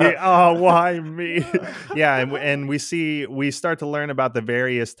floor, yeah. Oh, why me? Yeah, and we start to learn about the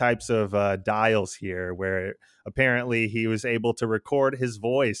various types of dials here, where apparently he was able to record his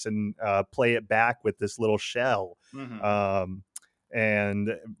voice and play it back with this little shell.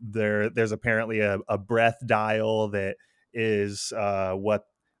 And there's apparently a breath dial that is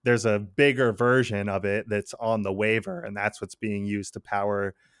there's a bigger version of it that's on the waiver, and that's what's being used to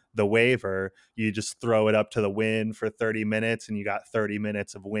power the waiver. You just throw it up to the wind for 30 minutes and you got 30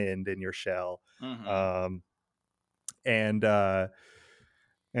 minutes of wind in your shell.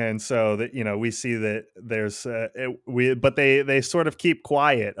 And so that, you know, we see that there's but they sort of keep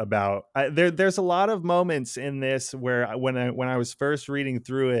quiet about there's a lot of moments in this where when I was first reading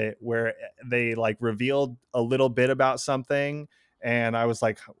through it where they like revealed a little bit about something, and I was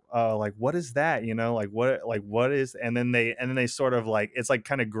like what is that, you know, like what is, and then they sort of like, it's like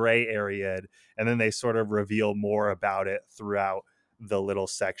kind of gray area, and then they sort of reveal more about it throughout the little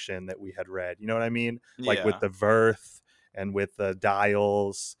section that we had read, you know what I mean? Like with the Verth and with the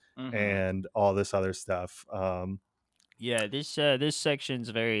dials and all this other stuff. Yeah, this section's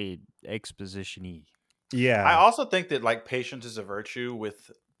very exposition-y. Yeah, I also think that like patience is a virtue with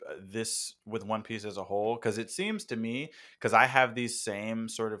with One Piece as a whole, because it seems to me, because I have these same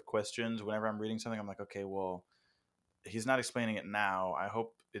sort of questions whenever I'm reading something. I'm like, okay, well, he's not explaining it now. I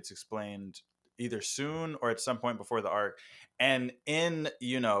hope it's explained either soon or at some point before the arc. And in,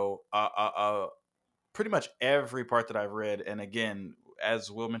 you know, pretty much every part that I've read, and again,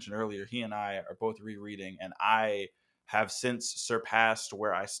 as Will mentioned earlier, he and I are both rereading, and I have since surpassed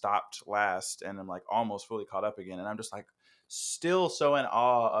where I stopped last, and I'm like almost fully caught up again. And I'm just like still so in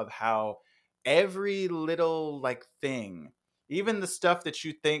awe of how every little like thing, even the stuff that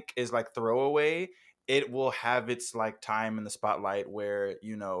you think is like throwaway, it will have its like time in the spotlight where,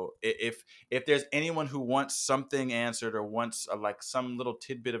 you know, if there's anyone who wants something answered or wants like some little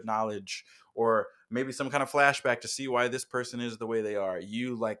tidbit of knowledge or maybe some kind of flashback to see why this person is the way they are,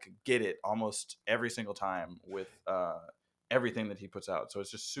 you like get it almost every single time with everything that he puts out. So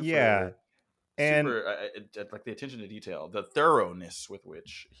it's just super like the attention to detail, the thoroughness with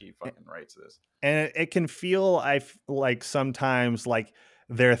which he fucking writes this. And it can feel like sometimes like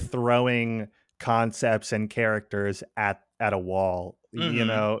they're throwing concepts and characters at a wall, you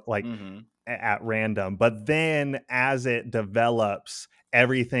know, like at random, but then as it develops,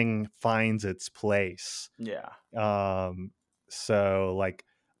 everything finds its place. So like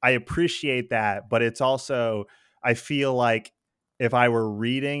I appreciate that, but it's also, I feel like if I were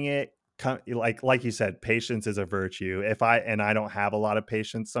reading it, like you said, patience is a virtue. I don't have a lot of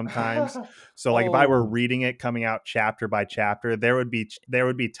patience sometimes. So like if I were reading it coming out chapter by chapter, there would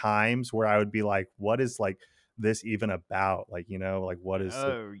be times where I would be like, what is like this even about? Like, you know, like what is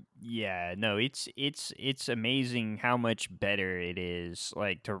yeah, no, it's amazing how much better it is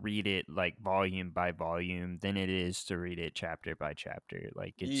like to read it like volume by volume than it is to read it chapter by chapter.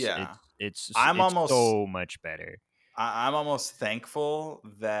 Like it's so much better. I'm almost thankful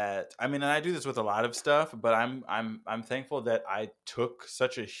that, I mean, and I do this with a lot of stuff, but I'm thankful that I took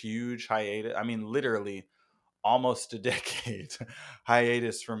such a huge hiatus. I mean, literally almost a decade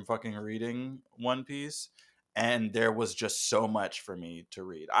hiatus from fucking reading One Piece, and there was just so much for me to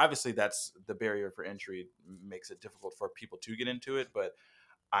read. Obviously, that's the barrier for entry, makes it difficult for people to get into it, but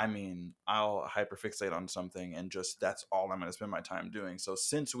I mean, I'll hyperfixate on something and just that's all I'm going to spend my time doing. So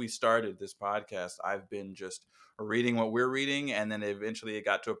since we started this podcast, I've been just reading what we're reading, and then eventually it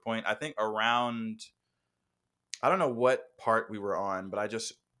got to a point, I think around, I don't know what part we were on, but I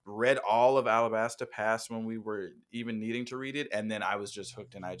just read all of Alabasta past when we were even needing to read it, and then I was just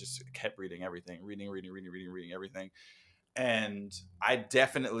hooked and I just kept reading everything, reading everything. And I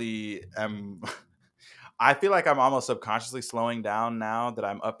definitely am I feel like I'm almost subconsciously slowing down now that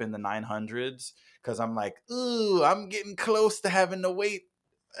I'm up in the 900s, because I'm like, ooh, I'm getting close to having to wait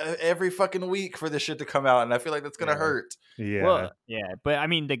every fucking week for this shit to come out, and I feel like that's gonna hurt. Yeah. Well, yeah, but I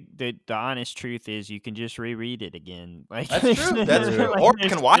mean, the honest truth is, you can just reread it again. Like that's true. That's true. Like, or I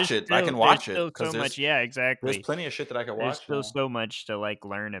can watch it. I can watch it because so much. Yeah, exactly. There's plenty of shit that I can watch. There's still so much to like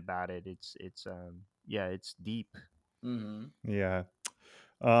learn about it. It's yeah, it's deep. Yeah,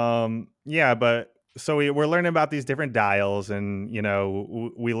 but so we're learning about these different dials, and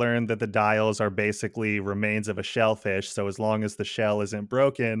we learned that the dials are basically remains of a shellfish. So as long as the shell isn't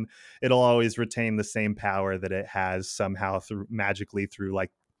broken, it'll always retain the same power that it has somehow through magically through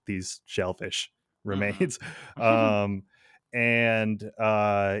like these shellfish remains. um and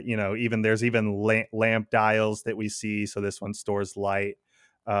even there's even lamp dials that we see. So this one stores light.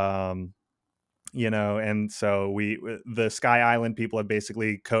 um and so the Sky Island people have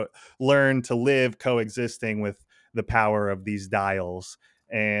basically learned to live coexisting with the power of these dials.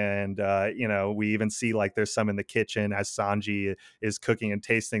 And we even see like there's some in the kitchen as Sanji is cooking and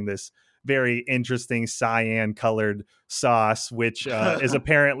tasting this very interesting cyan colored sauce, which is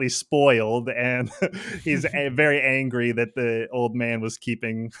apparently spoiled, and he's very angry that the old man was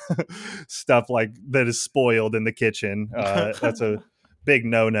keeping stuff like that is spoiled in the kitchen. That's a big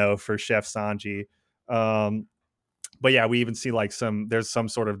no for Chef Sanji. Um, but yeah, we even see like there's some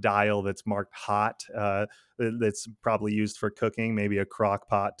sort of dial that's marked hot, that's probably used for cooking, maybe a crock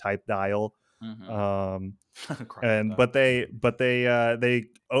pot type dial. Um, and they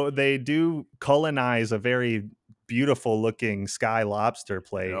do colonize a very beautiful looking sky lobster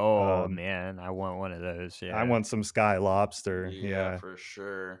plate. Oh man, I want one of those. Yeah, I want some sky lobster. Yeah, for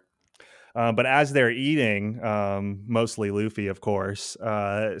sure. But as they're eating, mostly Luffy, of course,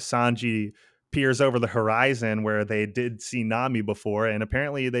 Sanji peers over the horizon where they did see Nami before, and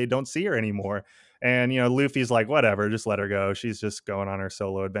apparently they don't see her anymore. And Luffy's like, whatever, just let her go. She's just going on her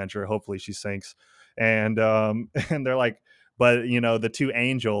solo adventure. Hopefully she sinks. And and they're like, but the two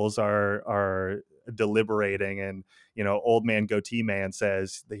angels are deliberating, and Old Man Goatee Man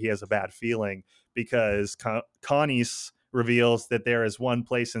says that he has a bad feeling because Connie's reveals that there is one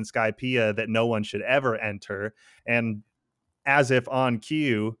place in Skypiea that no one should ever enter. And as if on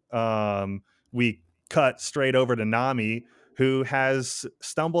cue, we cut straight over to Nami, who has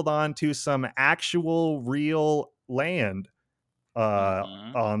stumbled onto some actual real land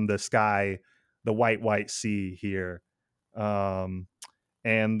on the sky, the white sea here. And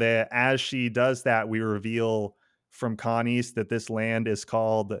as she does that, we reveal from Connie's that this land is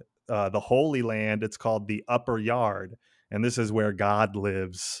called the Holy Land. It's called the Upper Yard, and this is where God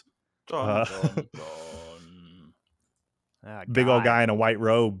lives. Dun, dun, dun. Big old guy in a white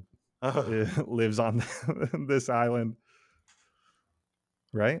robe lives on this island,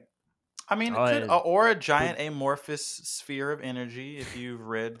 right? I mean, it could, or a giant amorphous sphere of energy if you've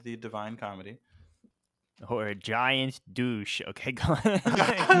read the Divine Comedy. Or a giant douche. Okay, go on.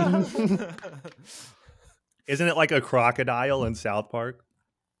 Isn't it like a crocodile in South Park?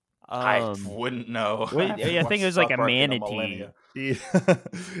 I wouldn't know. I think it was like a manatee.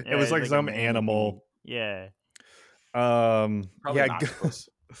 It was like some animal. Yeah. Probably an octopus.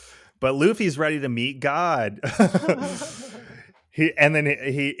 But Luffy's ready to meet God.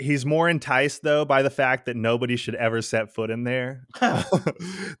 He's more enticed though by the fact that nobody should ever set foot in there.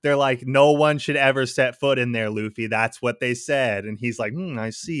 They're like, no one should ever set foot in there, Luffy. That's what they said. And he's like, I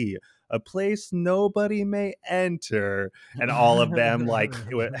see. A place nobody may enter. And all of them like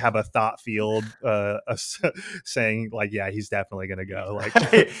have a thought field saying like, yeah, he's definitely gonna go. Like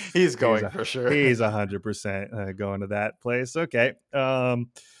he's going for sure. He's 100% going to that place. Okay.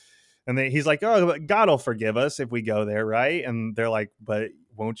 And then he's like, oh, God will forgive us if we go there, right? And they're like, but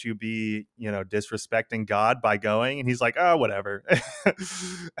won't you be, disrespecting God by going? And he's like, oh, whatever.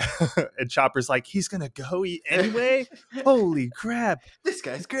 And Chopper's like, he's going to go anyway? Holy crap. This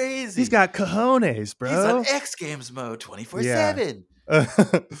guy's crazy. He's got cojones, bro. He's on X Games mode 24/7.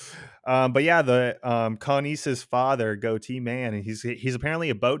 But yeah, the Connie's father, Goatee Man, and he's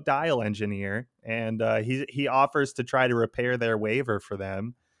apparently a boat dial engineer, and he offers to try to repair their waiver for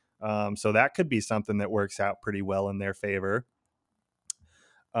them. So that could be something that works out pretty well in their favor.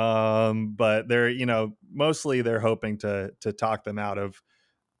 But they're, mostly they're hoping to talk them out of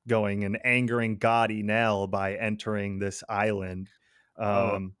going and angering God Enel by entering this island.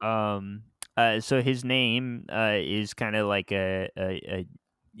 So his name is kind of like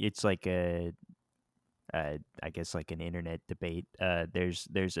it's like I guess like an internet debate. There's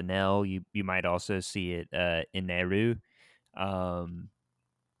Enel. You might also see it in Eru.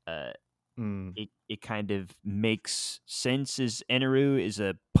 It kind of makes sense as Eneru is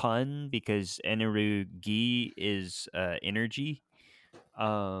a pun because Eneru Gi is energy.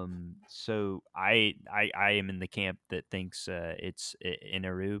 So I am in the camp that thinks it's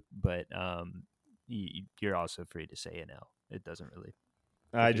Eneru, but you're also free to say NL. It doesn't really.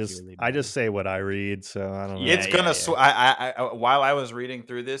 I just say what I read, so I don't know. It's gonna. I while I was reading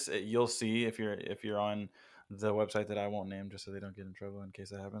through this, you'll see if you're on the website that I won't name just so they don't get in trouble in case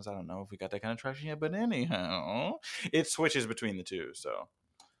that happens. I don't know if we got that kind of traction yet, but anyhow, it switches between the two. So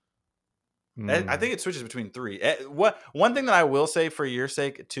I think it switches between 3. One thing that I will say for your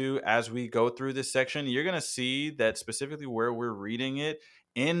sake too, as we go through this section, you're gonna see that specifically where we're reading it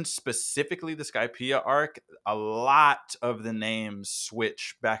in specifically the Skypiea arc, a lot of the names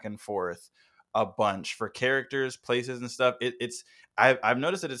switch back and forth a bunch for characters, places, and stuff. I've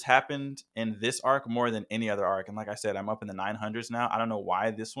noticed that it's happened in this arc more than any other arc, and like I said, I'm up in the 900s now. I don't know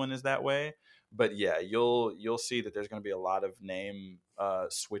why this one is that way, but yeah, you'll see that there's going to be a lot of name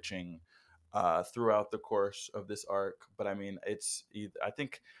switching throughout the course of this arc. But I mean, I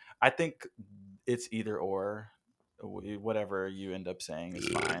think it's either or. Whatever you end up saying is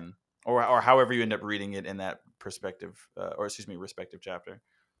fine, or however you end up reading it in that perspective, or excuse me, respective chapter.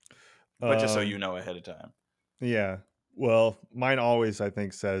 But just so you know ahead of time. Yeah. Well, mine always, I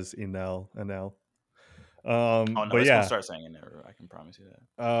think, says Enel. Oh no, but it's yeah, gonna start saying it never. I can promise you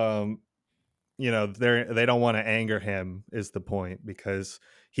that. They don't want to anger him is the point, because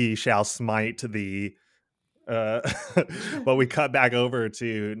he shall smite the but we cut back over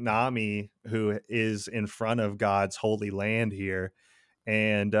to Nami, who is in front of God's holy land here,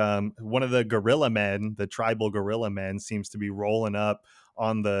 and one of the gorilla men, the tribal gorilla men, seems to be rolling up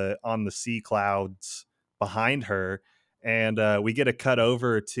on the sea clouds behind her, and we get a cut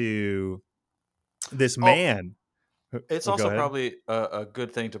over to this man. It's Go also ahead. probably a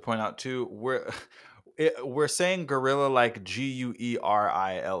good thing to point out too. We're saying gorilla like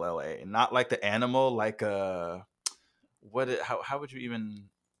Guerilla, not like the animal, like how would you even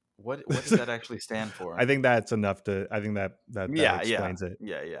what does that actually stand for? I think that's enough to. I think that explains it.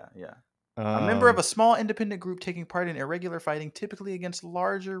 Yeah. A member of a small independent group taking part in irregular fighting, typically against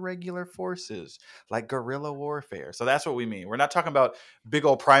larger regular forces, like guerrilla warfare. So that's what we mean. We're not talking about big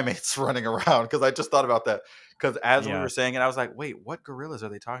old primates running around, because I just thought about that. Because as we were saying it, I was like, wait, what gorillas are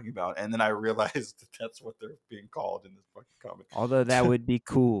they talking about? And then I realized that that's what they're being called in this fucking comic. Although that would be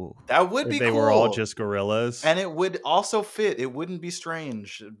cool. That would be They cool. were all just gorillas. And it would also fit. It wouldn't be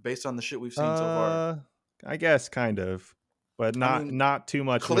strange based on the shit we've seen so far. I guess kind of. But not too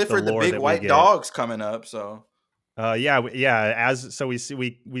much. Clifford with the, lore big that white we get. dog's coming up, so we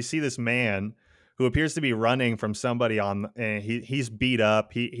see this man who appears to be running from somebody and he's beat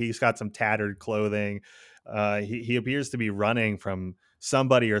up. He's got some tattered clothing. He appears to be running from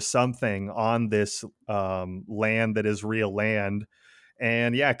somebody or something on this land that is real land.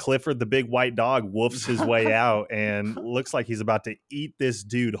 And yeah, Clifford the big white dog woofs his way out and looks like he's about to eat this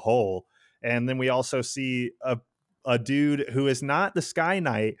dude whole. And then we also see a dude who is not the Sky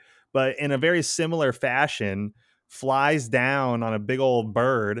Knight, but in a very similar fashion, flies down on a big old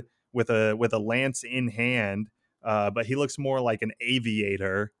bird with a lance in hand. But he looks more like an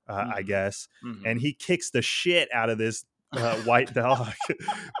aviator, I guess. Mm-hmm. And he kicks the shit out of this white dog.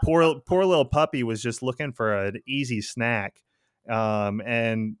 poor little puppy was just looking for an easy snack.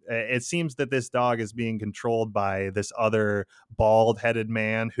 And it seems that this dog is being controlled by this other bald-headed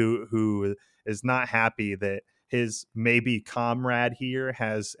man who is not happy that his maybe comrade here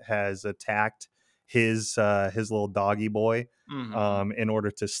has attacked his little doggy boy in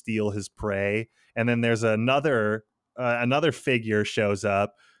order to steal his prey. And then there's another figure shows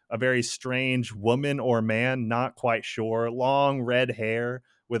up, a very strange woman or man, not quite sure, long red hair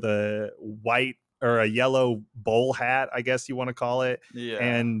with a white or a yellow bowl hat, I guess you want to call it. Yeah.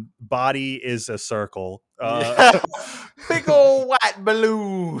 And body is a circle. Big old white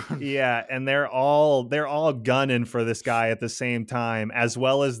balloon. Yeah, and they're all gunning for this guy at the same time, as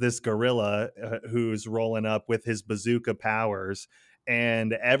well as this gorilla who's rolling up with his bazooka powers.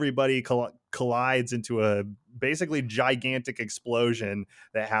 And everybody collides into a basically gigantic explosion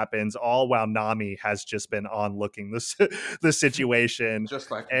that happens, all while Nami has just been onlooking the situation. Just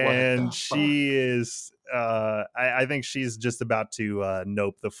like, and she is I think she's just about to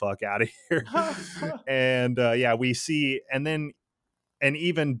nope the fuck out of here. And we see, and then an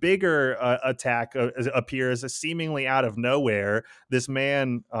even bigger attack appears seemingly out of nowhere. This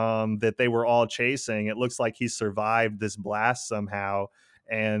man that they were all chasing, it looks like he survived this blast somehow.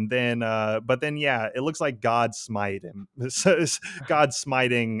 And then, it looks like God smite him. God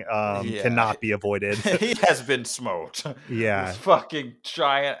smiting cannot be avoided. He has been smote. Yeah. This fucking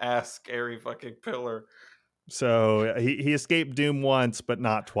giant ass scary fucking pillar. So he escaped doom once, but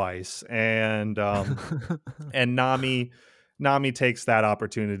not twice. And and Nami takes that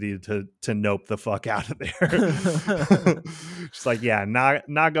opportunity to nope the fuck out of there. She's like, yeah, not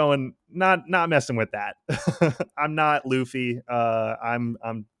messing with that. I'm not Luffy. I'm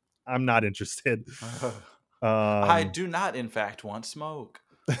not interested. I do not, in fact, want smoke.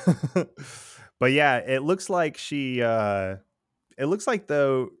 But yeah, it looks like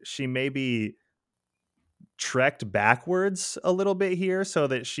though she may be trekked backwards a little bit here so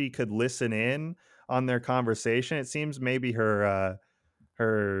that she could listen in on their conversation. It seems maybe her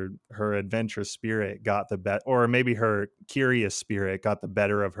adventurous spirit got the bet, or maybe her curious spirit got the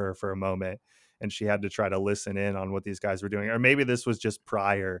better of her for a moment, and she had to try to listen in on what these guys were doing. Or maybe this was just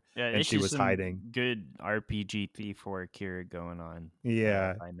prior, and she was hiding. Good RPG P4 Kira going on.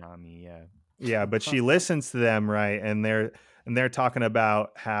 Yeah, by Nami. Yeah, but she listens to them, right? And they're talking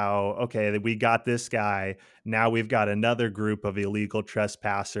about how, okay, we got this guy. Now we've got another group of illegal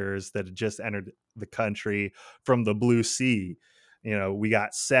trespassers that had just entered the country from the Blue Sea. We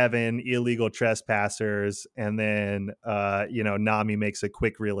got 7 illegal trespassers, and then Nami makes a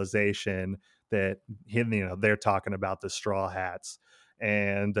quick realization that they're talking about the Straw Hats,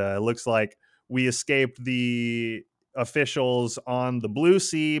 and it looks like we escaped the officials on the Blue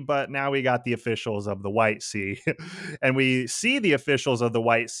Sea, but now we got the officials of the White Sea. And we see the officials of the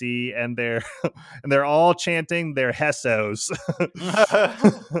White Sea, and they're all chanting their Hessos.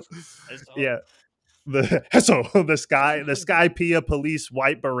 Yeah, the Hesso, the Skypiea Police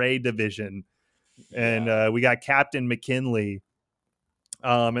White Beret Division. And we got Captain McKinley,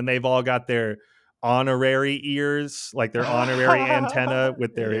 and they've all got their honorary ears, like their honorary antenna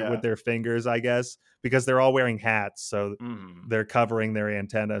with their fingers, I guess, because they're all wearing hats, so they're covering their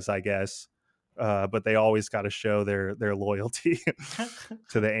antennas, I guess. But they always got to show their loyalty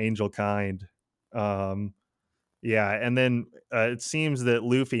to the angel kind. And then it seems that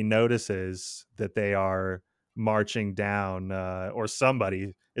Luffy notices that they are marching down, or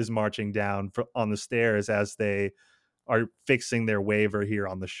somebody is marching down on the stairs as they are fixing their waiver here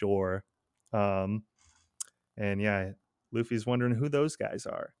on the shore. Luffy's wondering who those guys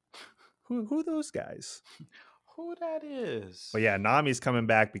are. Who those guys? Who that is? But yeah, Nami's coming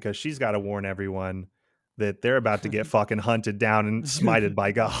back because she's got to warn everyone that they're about to get fucking hunted down and smited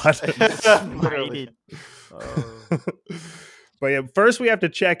by God. But yeah, first we have to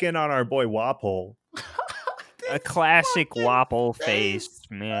check in on our boy Wapol. A classic Wapol face,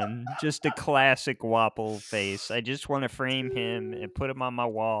 man. Just a classic Wapol face. I just want to frame him and put him on my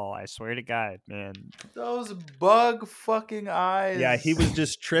wall. I swear to God, man. Those bug fucking eyes. Yeah, he was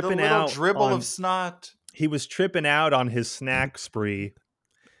just tripping the little out. Dribble of snot. He was tripping out on his snack spree,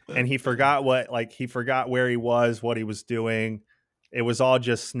 and he forgot where he was, what he was doing. It was all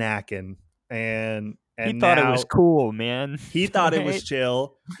just snacking, and he thought it was cool, man. He thought it was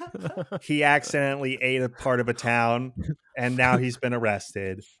chill. He accidentally ate a part of a town, and now he's been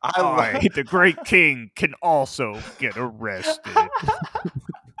arrested. The great king can also get arrested.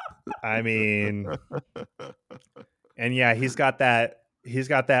 I mean, and yeah, he's got that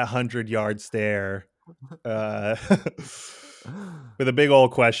 100-yard stare, with a big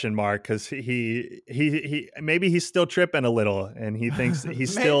old question mark, because he maybe he's still tripping a little, and he thinks he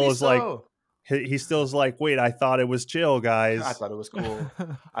still is like. He still is like, wait, I thought it was chill, guys. I thought it was cool.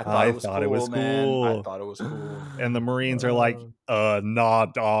 I thought it was cool. And the Marines are like, nah,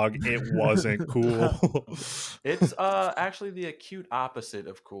 dog, it wasn't cool. It's actually the acute opposite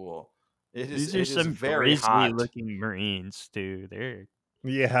of cool. These are some very grizzly-looking Marines, too.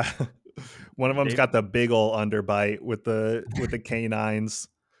 Yeah. One of them's got the big ol' underbite with the canines,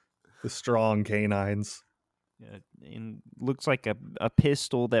 the strong canines. And looks like a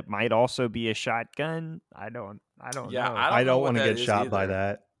pistol that might also be a shotgun. I don't know. I don't want to get shot by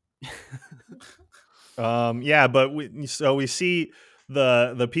that. But we see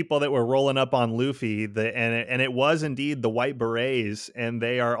the people that were rolling up on Luffy, and it was indeed the White Berets, and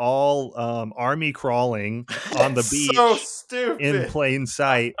they are all army crawling on the beach, so stupid, in plain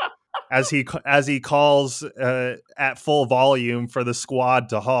sight, as he calls at full volume for the squad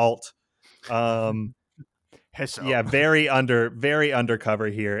to halt. Hesso. Yeah, very undercover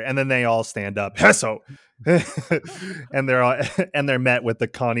here, and then they all stand up. Hesso, and they're met with the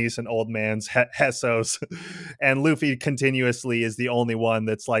Connies and old man's Hessos, and Luffy continuously is the only one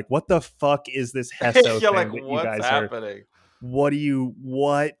that's like, "What the fuck is this Hesso thing like, that you what's guys happening? What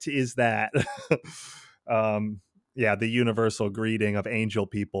is that?" The universal greeting of angel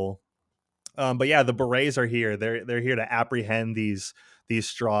people. But yeah, the Berets are here. They're here to apprehend these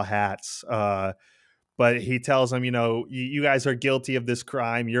Straw Hats. But he tells them, you guys are guilty of this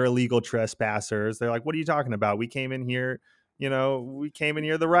crime. You're illegal trespassers. They're like, what are you talking about? We came in here,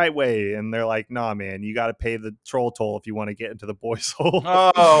 the right way. And they're like, nah, man, you got to pay the troll toll if you want to get into the boys' hole.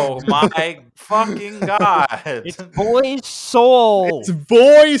 Oh, my fucking God. It's boys' soul. It's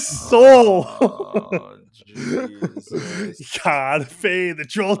boys' soul. Oh, Jesus. Gotta pay the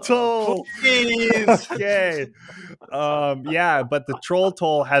troll toll. Please. Okay. Yeah, but the troll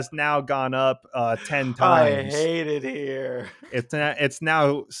toll has now gone up 10 I times. hate it here. It's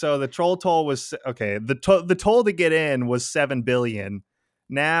now so the troll toll was okay. The toll to get in was 7 billion.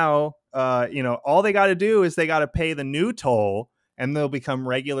 Now, all they got to do is they got to pay the new toll, and they'll become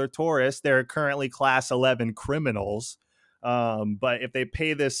regular tourists. They're currently class 11 criminals. But if they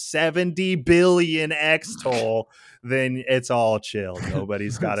pay this 70 billion X toll, then it's all chill.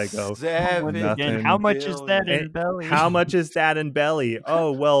 Nobody's got to go. Again, how much is that And in belly? how much is that in belly?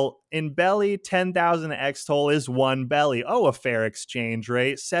 Oh, well, in belly, 10,000 X toll is 1 belly. Oh, a fair exchange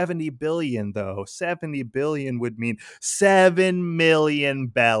rate. 70 billion, though. 70 billion would mean 7 million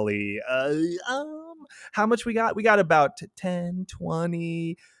belly. How much we got? We got about 10,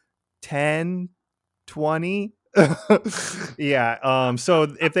 20, 10, 20. Yeah.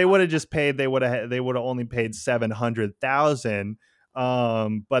 So if they would have just paid, they would have only paid 700,000.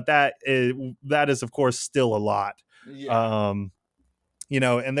 But that is of course still a lot. Yeah.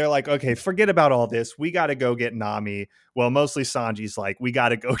 And they're like, okay, forget about all this. We got to go get Nami. Well, mostly Sanji's like, we got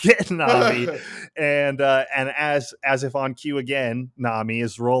to go get Nami. and as if on cue again, Nami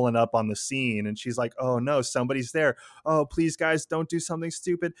is rolling up on the scene and she's like, oh no, somebody's there. Oh, please guys, don't do something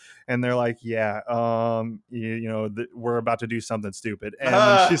stupid. And they're like, yeah, we're about to do something stupid. And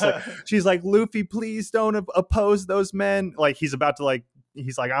then she's like, Luffy, please don't oppose those men. Like he's about to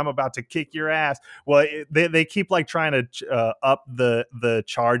he's like, I'm about to kick your ass. Well, they keep like trying to up the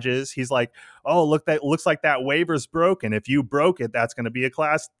charges. He's like, oh, look, that looks like that waiver's broken. If you broke it, that's going to be a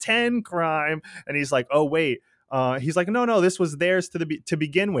class 10 crime. And he's like, oh, wait. He's like, no, this was theirs to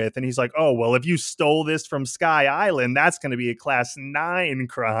begin with. And he's like, oh, well, if you stole this from Sky Island, that's going to be a class 9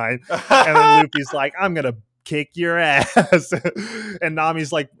 crime. And then Luffy's like, I'm going to kick your ass. And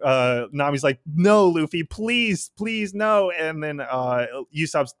Nami's like, no, Luffy, please, no. And then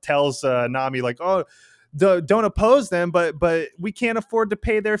Usopp tells Nami like, oh, don't oppose them, but we can't afford to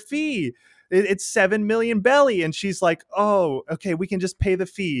pay their fee. It's 7 million belly. And she's like, oh, okay, we can just pay the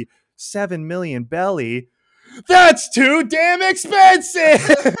fee. 7 million belly. That's too damn expensive.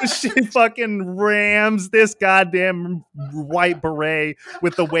 She fucking rams this goddamn white beret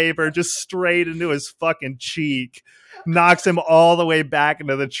with the waiver just straight into his fucking cheek, knocks him all the way back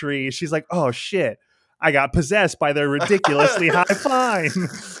into the tree. She's like, oh shit, I got possessed by their ridiculously high fine.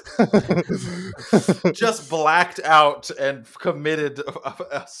 Just blacked out and committed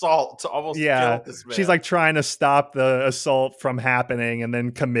assault to almost kill this man. She's like trying to stop the assault from happening and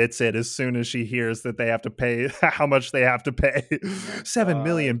then commits it as soon as she hears that they have to pay how much they have to pay. 7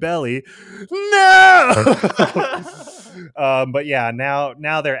 million belly. No. But yeah,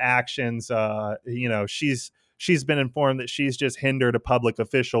 now their actions, she's been informed that she's just hindered a public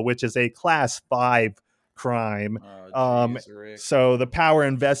official, which is a class 5 crime. So the power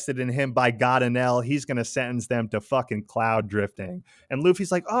invested in him by Godinel, he's going to sentence them to fucking cloud drifting. And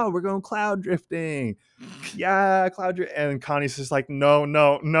Luffy's like, oh, we're going cloud drifting. Yeah, cloud drifting. And Connie's just like, no.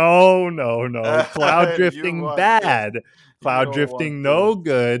 Cloud drifting bad. Cloud drifting no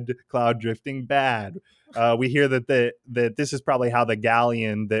good. Cloud drifting bad. We hear that this is probably how the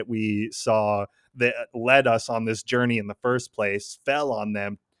galleon that we saw that led us on this journey in the first place fell on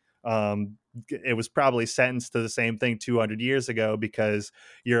them. It was probably sentenced to the same thing 200 years ago because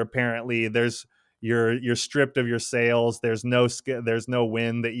you're stripped of your sails. There's no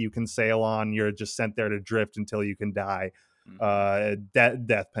wind that you can sail on. You're just sent there to drift until you can die.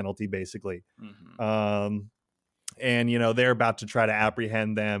 Death penalty, basically. And they're about to try to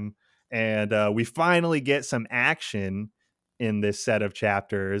apprehend them, and we finally get some action in this set of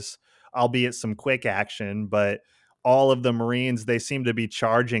chapters, albeit some quick action, but all of the Marines, they seem to be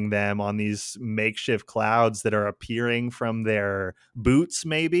charging them on these makeshift clouds that are appearing from their boots,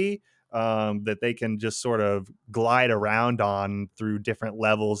 maybe, that they can just sort of glide around on through different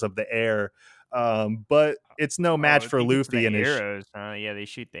levels of the air. But it's no match for Luffy and his arrows. Yeah, they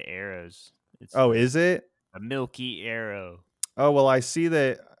shoot the arrows. Is it? A milky arrow. Oh, well, I see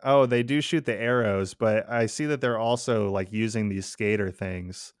that. Oh, they do shoot the arrows, but I see that they're also like using these skater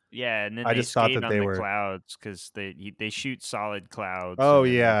things. Yeah, and then I they just thought skate that on they the were clouds because they shoot solid clouds. Oh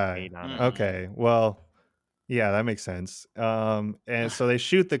and then yeah. they skate on 'em. Okay. Well, yeah, that makes sense. And so they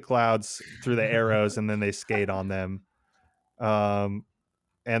shoot the clouds through the arrows and then they skate on them. And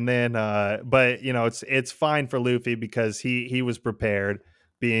then but it's fine for Luffy because he was prepared,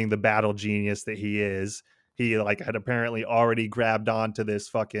 being the battle genius that he is. He had apparently already grabbed onto this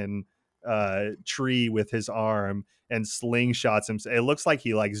fucking tree with his arm and slingshots him. It looks like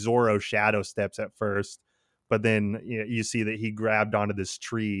he Zoro shadow steps at first, but then you see that he grabbed onto this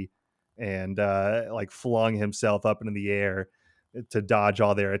tree and like flung himself up into the air to dodge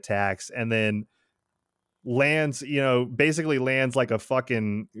all their attacks, and then lands, basically lands like a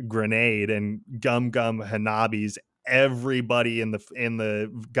fucking grenade, and Gum Hanabi's everybody in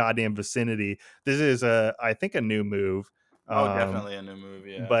the goddamn vicinity. This is I think a new move. Oh, definitely a new move,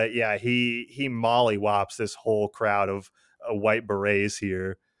 yeah. But yeah, he mollywops this whole crowd of white berets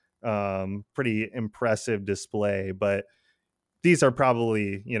here. Pretty impressive display, but these are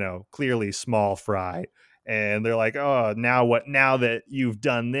probably, clearly small fry. And they're like, oh, now what? Now that you've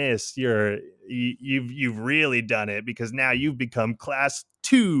done this, you've really done it, because now you've become class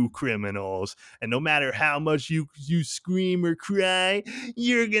 2 criminals, and no matter how much you scream or cry,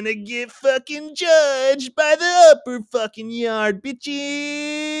 you're gonna get fucking judged by the upper fucking yard,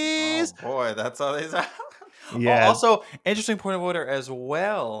 bitches. Oh boy, that's all they say. Yeah. Also, interesting point of order as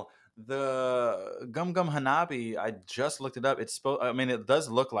well. The Gum Hanabi, I just looked it up. It's supposed. I mean, it does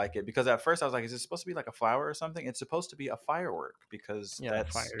look like it, because at first I was like, "Is it supposed to be like a flower or something?" It's supposed to be a firework, because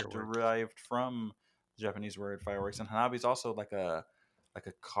that's firework. derived from the Japanese word fireworks. And Hanabi is also like a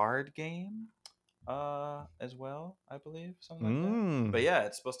card game, as well, I believe, something like that. But yeah,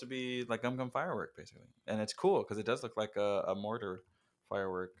 it's supposed to be like Gum firework basically, and it's cool because it does look like a mortar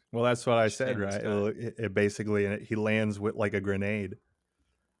firework. Well, that's what I said, in the right? sky. It basically, he lands with like a grenade.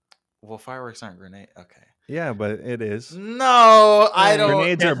 Well, fireworks aren't grenade. Okay. Yeah, but it is. No, I don't.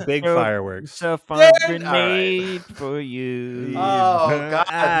 Grenades are big fireworks. It's a fun They're- grenade for you. Oh God,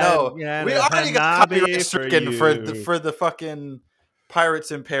 no! Yeah, We the already got Hanabi copyright for stricken you. for the fucking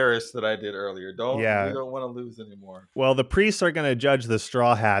Pirates in Paris that I did earlier. Yeah. We don't want to lose anymore. Well, the priests are going to judge the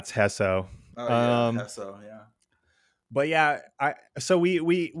Straw Hats, Hesso. Oh yeah, Hesso, yeah. But yeah, so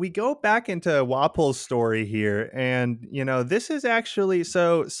we go back into Wapol's story here, and this is actually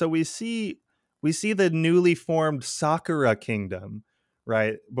so we see the newly formed Sakura Kingdom,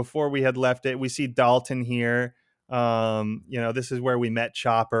 right? Before we had left it, we see Dalton here. This is where we met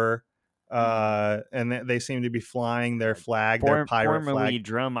Chopper, and they seem to be flying their flag, their pirate formerly flag,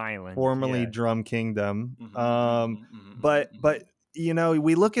 Drum Island, formerly yeah. Drum Kingdom. But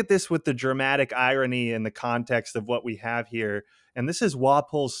we look at this with the dramatic irony in the context of what we have here, and this is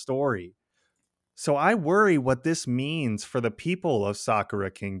Wapol's story. So I worry what this means for the people of Sakura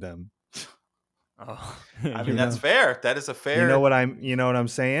Kingdom. Oh, I mean, that's fair. That is a fair. You know what I'm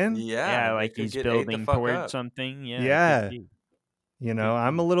saying? Yeah, like he's building towards something. Yeah.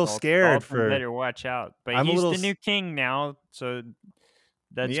 I'm a little scared for. Better watch out. But I'm he's the new king now, so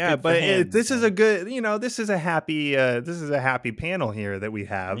that's good but for him. this is a good. This is a happy panel here that we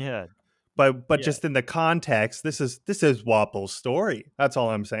have. Yeah. But just in the context, this is Wapol's story. That's all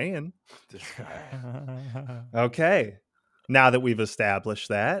I'm saying. Okay. Now that we've established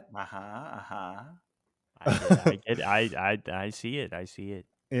that. I see it. I see it.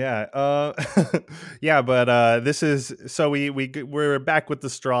 Yeah. Yeah, but this is so we're back with the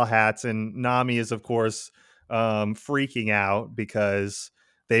Straw Hats, and Nami is of course freaking out because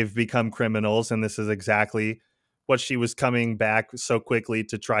they've become criminals, and this is exactly what she was coming back so quickly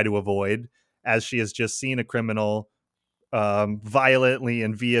to try to avoid, as she has just seen a criminal violently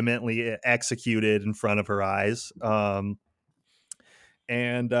and vehemently executed in front of her eyes,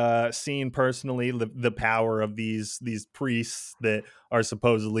 and seen personally the power of these priests that are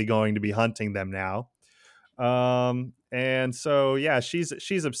supposedly going to be hunting them now. And so yeah,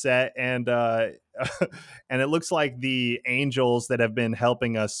 she's upset, and and it looks like the angels that have been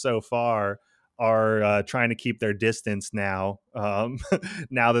helping us so far are trying to keep their distance now.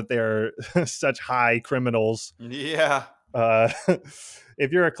 Now that they're such high criminals. Yeah.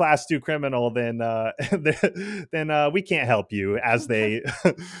 If you're a class 2 criminal, then we can't help you, as they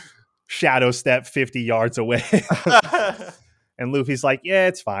shadow step 50 yards away. And Luffy's like, yeah,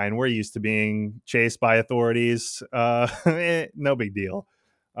 it's fine. We're used to being chased by authorities. No big deal.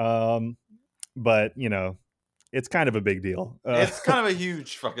 But it's kind of a big deal. It's kind of a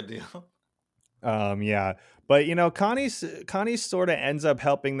huge fucking deal. Yeah, but Connie sort of ends up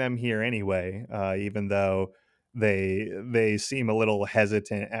helping them here anyway, even though they seem a little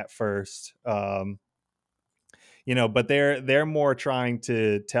hesitant at first. But they're more trying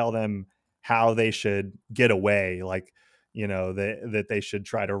to tell them how they should get away, like that they should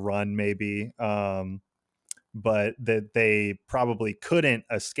try to run maybe, but that they probably couldn't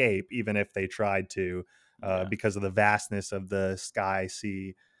escape even if they tried to, because of the vastness of the sky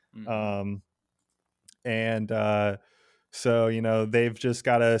sea. So they've just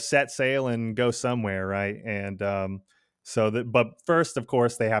got to set sail and go somewhere, right? And but first, of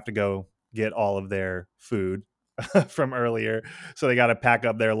course, they have to go get all of their food from earlier, so they got to pack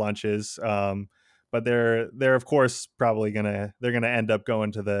up their lunches. but they're of course probably gonna end up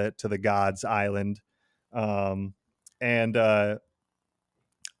going to the gods island. And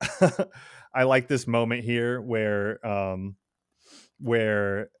I like this moment here where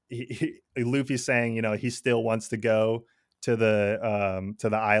Luffy's saying, he still wants to go to the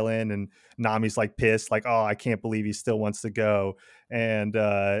island, and Nami's like pissed, like, oh, I can't believe he still wants to go. And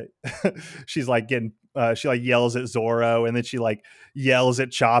she's like getting she like yells at Zoro, and then she like yells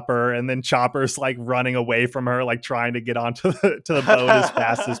at Chopper, and then Chopper's like running away from her, like trying to get onto the boat as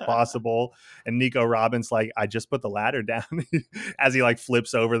fast as possible. And Nico Robin's like, I just put the ladder down, as he like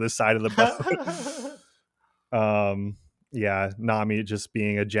flips over the side of the boat. Yeah, Nami just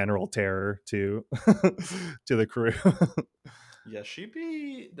being a general terror to the crew. Yeah, she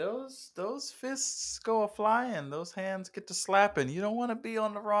be those fists go a flying, those hands get to slapping. You don't want to be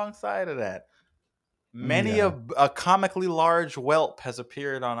on the wrong side of that. Many Yeah. a comically large whelp has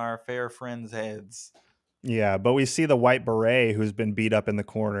appeared on our fair friends' heads. Yeah, but we see the white beret who's been beat up in the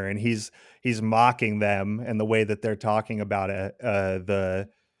corner, and he's mocking them and the way that they're talking about it,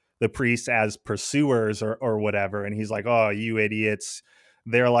 the priests as pursuers or whatever. And he's like, "Oh, you idiots!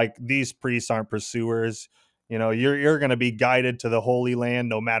 They're like, these priests aren't pursuers. You're going to be guided to the Holy Land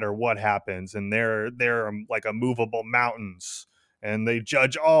no matter what happens, and they're like immovable mountains, and they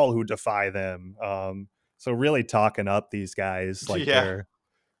judge all who defy them." So really talking up these guys like they're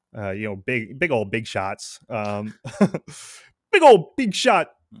big old big shots. Big old big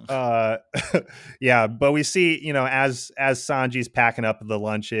shot. Yeah, but we see, as Sanji's packing up the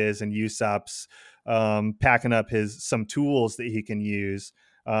lunches, and Usopp's packing up some tools that he can use.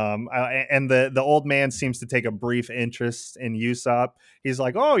 And the old man seems to take a brief interest in Usopp. He's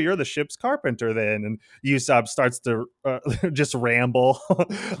like, "Oh, you're the ship's carpenter then." And Usopp starts to just ramble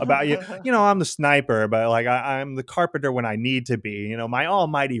about, I'm the sniper, but like I'm the carpenter when I need to be. My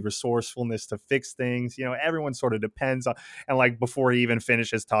almighty resourcefulness to fix things. Everyone sort of depends on. And like before he even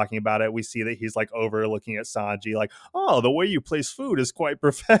finishes talking about it, we see that he's like over looking at Sanji, like, "Oh, the way you place food is quite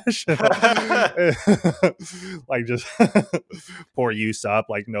professional." Like just poor Usopp.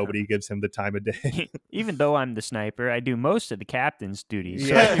 Like nobody gives him the time of day. Even though I'm the sniper, I do most of the captain's duties.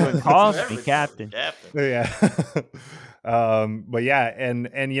 So everyone calls me captain. Yeah. But yeah, and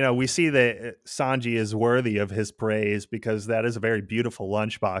we see that Sanji is worthy of his praise, because that is a very beautiful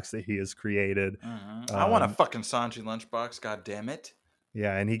lunchbox that he has created. Mm-hmm. I want a fucking Sanji lunchbox, god damn it.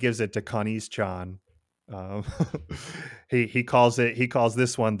 Yeah, and he gives it to Kanis-chan. He calls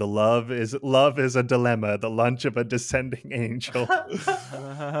this one the love is a dilemma, the lunch of a descending angel.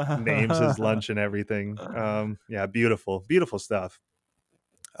 Names his lunch and everything. Yeah, beautiful stuff.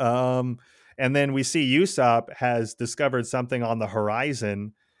 And then we see Usopp has discovered something on the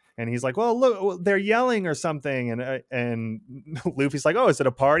horizon, and he's like, "Well, look, they're yelling or something." And Luffy's like, "Oh, is it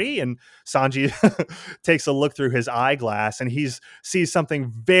a party?" And Sanji takes a look through his eyeglass, and he sees something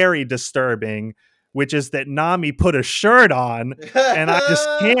very disturbing, which is that Nami put a shirt on, and I just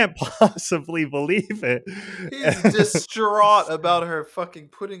can't possibly believe it. He's distraught about her fucking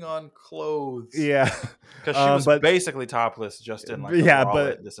putting on clothes. Yeah, because she was basically topless, just in like this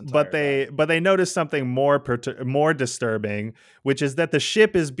entire time. But they notice something more disturbing, which is that the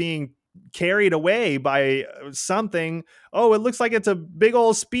ship is being carried away by something. Oh, it looks like it's a big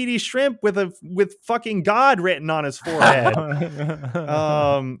old speedy shrimp with fucking God written on his forehead.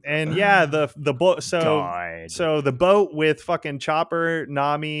 And yeah, the boat. So the boat with fucking Chopper,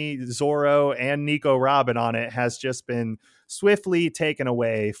 Nami, Zoro, and Nico Robin on it has just been swiftly taken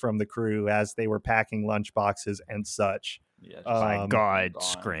away from the crew as they were packing lunch boxes and such. Yeah, by God,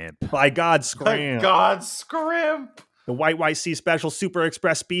 Scrimp. By God, Scrimp. By God, Scrimp. The White Sea Special Super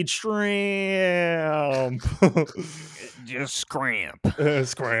Express Speed Shrimp. Just Scrimp.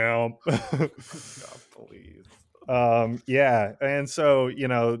 Scrimp. God, please. Yeah, and so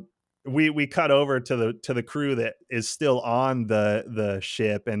we cut over to the crew that is still on the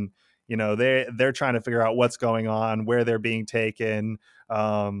ship, and they're trying to figure out what's going on, where they're being taken.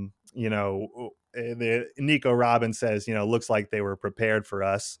 The Nico Robin says, looks like they were prepared for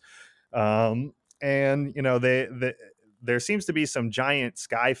us. And there seems to be some giant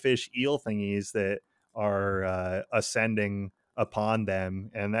skyfish eel thingies that are ascending upon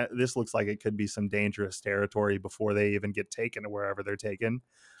them, and that this looks like it could be some dangerous territory before they even get taken to wherever they're taken.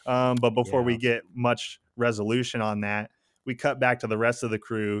 But before we get much resolution on that, we cut back to the rest of the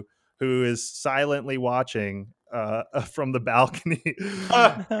crew, who is silently watching from the balcony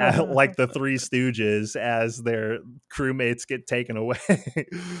like the Three Stooges as their crewmates get taken away.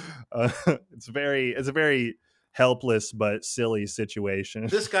 It's a very helpless but silly situation.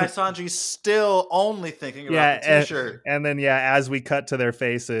 This guy Sanji's still only thinking about Yeah, the t-shirt. and then as we cut to their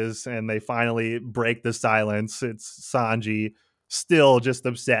faces and they finally break the silence, it's Sanji still just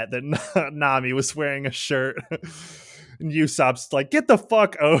upset that Nami was wearing a shirt. And Usopp's like, "Get the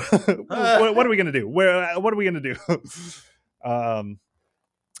fuck out! What are we gonna do? What are we gonna do?"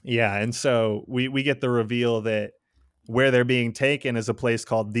 Yeah, and so we get the reveal that where they're being taken is a place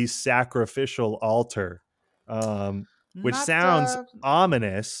called the Sacrificial Altar, which Not sounds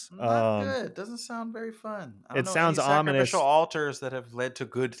ominous. not good. Doesn't sound very fun. I don't It know any sounds sacrificial ominous. altars that have led to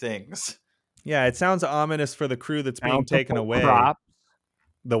good things. Yeah, it sounds ominous for the crew that's being taken Bountiful away. crop.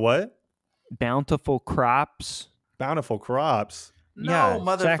 The what? Bountiful crops. Bountiful crops. No, Yeah,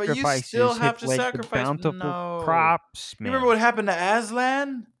 motherfucker, you sacrifices still have have to led to sacrifice. bountiful No. crops, You man. remember what happened to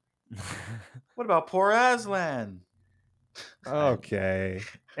Aslan? What about poor Aslan? Okay.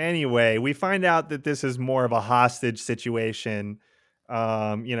 Anyway, we find out that this is more of a hostage situation.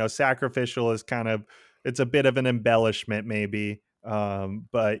 Sacrificial is it's a bit of an embellishment, maybe.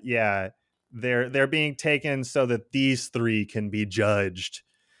 But yeah, they're being taken so that these three can be judged.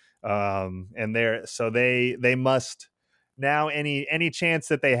 And they must now, any chance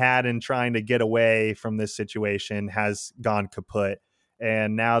that they had in trying to get away from this situation has gone kaput,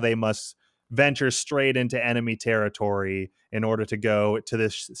 and now they must venture straight into enemy territory in order to go to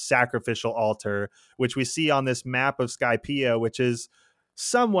this sacrificial altar, which we see on this map of Skypiea, which is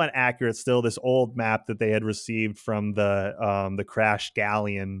somewhat accurate still, this old map that they had received from the crashed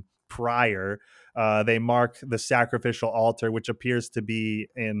galleon prior. They mark the sacrificial altar, which appears to be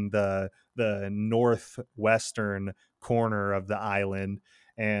in the northwestern corner of the island.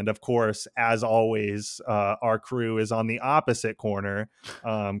 And of course, as always, our crew is on the opposite corner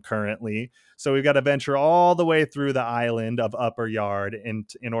currently. So we've got to venture all the way through the island of Upper Yard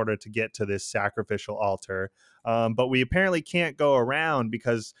in order to get to this sacrificial altar. But we apparently can't go around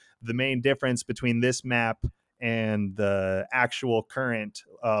because the main difference between this map and the actual current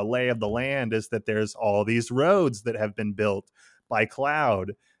lay of the land is that there's all these roads that have been built by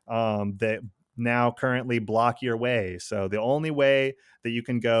Cloud that now currently block your way. So the only way that you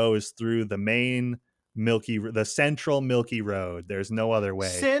can go is through the central Milky Road. There's no other way.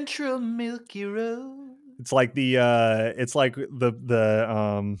 Central Milky Road. It's like the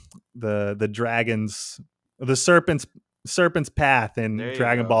dragons, the serpent's path in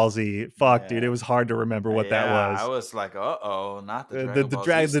Dragon Ball Z. Fuck, dude, it was hard to remember what that was. I was like, not the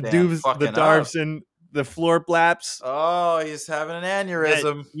the Darvs and the floor blaps. Oh, he's having an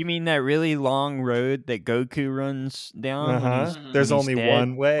aneurysm. You mean that really long road that Goku runs down? There's only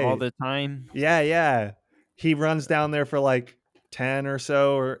one way all the time. Yeah. He runs down there for like 10 or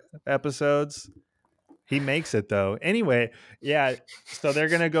so episodes. He makes it though. Anyway, yeah. So they're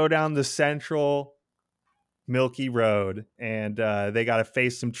gonna go down the central Milky Road, and they got to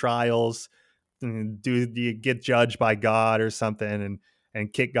face some trials. And do you get judged by God or something,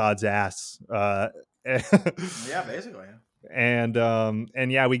 and kick God's ass? Yeah, basically. And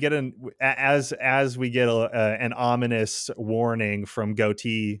yeah, we get as we get an ominous warning from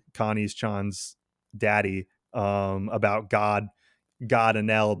Goatee, Connie's daddy, about God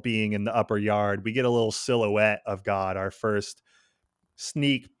and Elle being in the upper yard. We get a little silhouette of God, our first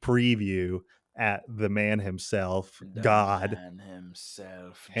sneak preview at the man himself, God. Man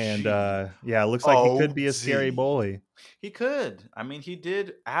himself. And it looks like he could be a scary bully. He could. I mean, he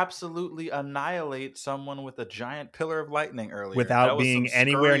did absolutely annihilate someone with a giant pillar of lightning earlier without being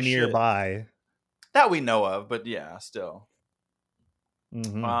anywhere nearby. That we know of, but yeah, still.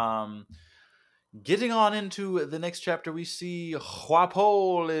 Mm-hmm. Getting on into the next chapter, we see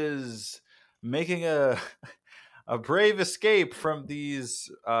Huapol is making a brave escape from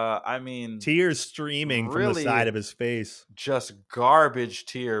these, tears streaming really from the side of his face. Just garbage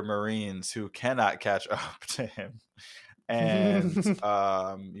tier Marines who cannot catch up to him. And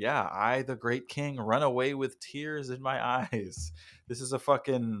I, the Great King, run away with tears in my eyes. This is a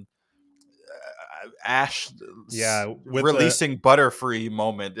fucking Ash releasing Butterfree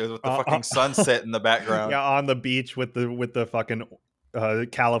moment with the fucking sunset in the background. Yeah, on the beach with the fucking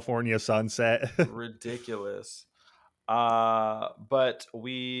California sunset. Ridiculous. But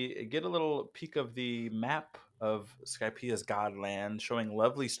we get a little peek of the map of Skypiea's Godland, showing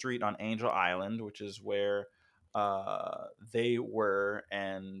Lovely Street on Angel Island, which is where they were,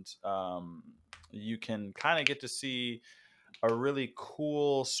 and you can kind of get to see a really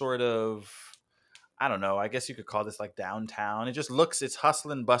cool sort of, I don't know, I guess you could call this like downtown. It's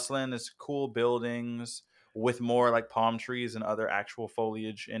hustling, bustling, it's cool buildings with more like palm trees and other actual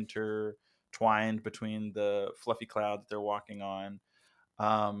foliage intertwined between the fluffy cloud that they're walking on.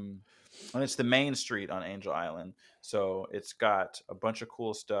 And it's the main street on Angel Island. So it's got a bunch of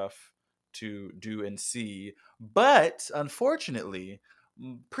cool stuff to do and see. But unfortunately,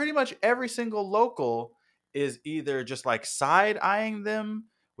 pretty much every single local is either just like side eyeing them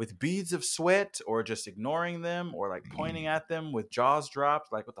with beads of sweat, or just ignoring them, or like pointing at them with jaws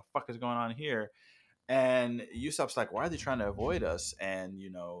dropped, like, what the fuck is going on here? And Usopp's like, why are they trying to avoid us? And,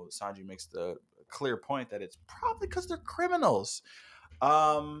 Sanji makes the clear point that it's probably because they're criminals.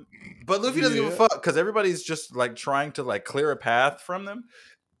 But Luffy doesn't give a fuck, because everybody's just like trying to like clear a path from them.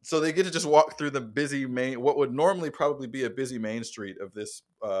 So they get to just walk through the busy what would normally probably be a busy main street of this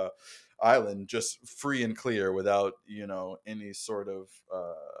island, just free and clear, without, any sort of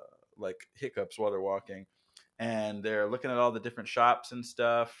like hiccups while they're walking. And they're looking at all the different shops and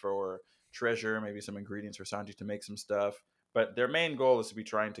stuff for treasure, maybe some ingredients for Sanji to make some stuff. But their main goal is to be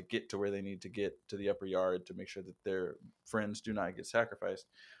trying to get to where they need to get to the upper yard to make sure that their friends do not get sacrificed.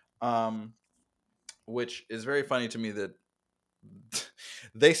 Which is very funny to me that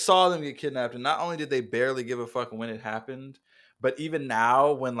they saw them get kidnapped, and not only did they barely give a fuck when it happened, but even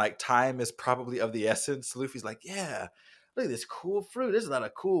now, when like time is probably of the essence, Luffy's like, yeah, look at this cool fruit. There's a lot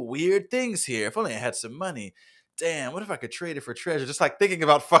of cool, weird things here. If only I had some money. Damn, what if I could trade it for treasure? Just like thinking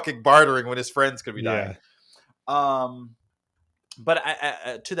about fucking bartering when his friends could be dying. But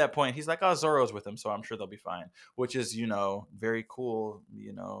to that point, he's like, oh, Zoro's with him, so I'm sure they'll be fine. Which is, very cool.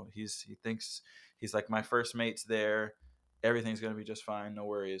 He thinks, he's like, my first mate's there. Everything's going to be just fine. No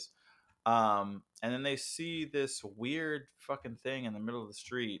worries. And then they see this weird fucking thing in the middle of the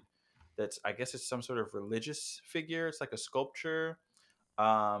street. That's, I guess it's some sort of religious figure. It's like a sculpture.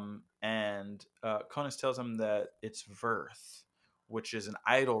 And Konis tells him that it's Verth, which is an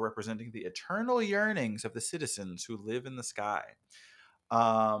idol representing the eternal yearnings of the citizens who live in the sky.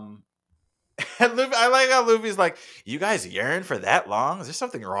 And Luffy, I like how Luffy's like, you guys yearn for that long? Is there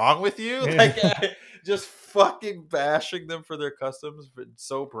something wrong with you? Like, just fucking bashing them for their customs, but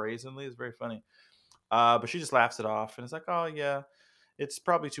so brazenly. It's very funny. But she just laughs it off and is like, oh yeah, it's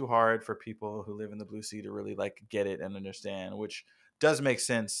probably too hard for people who live in the Blue Sea to really like get it and understand, which does make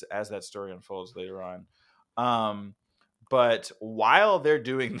sense as that story unfolds later on. But while they're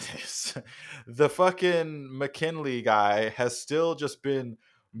doing this, the fucking McKinley guy has still just been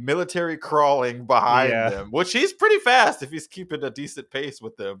military crawling behind them, which he's pretty fast if he's keeping a decent pace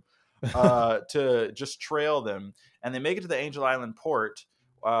with them, to just trail them. And they make it to the Angel Island port,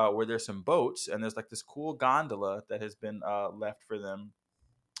 where there's some boats, and there's like this cool gondola that has been left for them.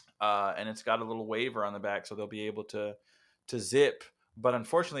 And it's got a little waiver on the back, so they'll be able to zip. But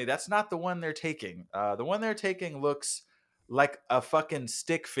unfortunately, that's not the one they're taking. The one they're taking looks like a fucking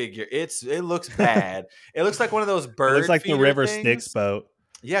stick figure. It looks bad. It looks like one of those bird. It looks like the River things. Styx boat.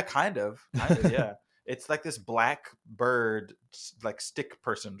 Yeah, kind of. Yeah. It's like this black bird, like stick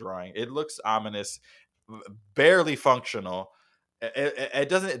person drawing. It looks ominous, barely functional. It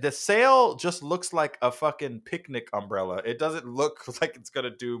doesn't. The sail just looks like a fucking picnic umbrella. It doesn't look like it's gonna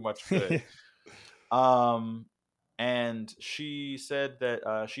do much good. And she said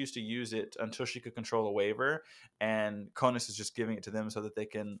that she used to use it until she could control a waiver, and Konis is just giving it to them so that they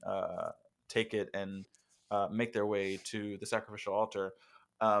can take it and make their way to the sacrificial altar.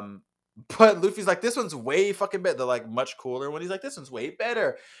 But Luffy's like, this one's way fucking better. They're like much cooler when he's like, this one's way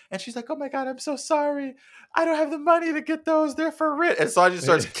better. And she's like, oh my God, I'm so sorry. I don't have the money to get those. They're for rent. And Sanji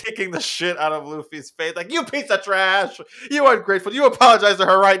starts kicking the shit out of Luffy's face. Like, you piece of trash. You ungrateful. You apologize to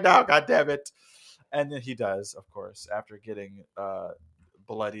her right now. God damn it. And then he does, of course, after getting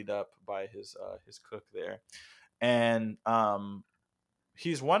bloodied up by his cook there. And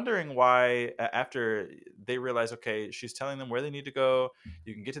he's wondering why, after they realize, okay, she's telling them where they need to go.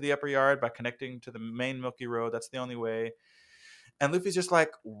 You can get to the upper yard by connecting to the main Milky Road. That's the only way. And Luffy's just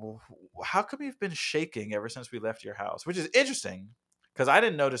like, how come you've been shaking ever since we left your house? Which is interesting, because I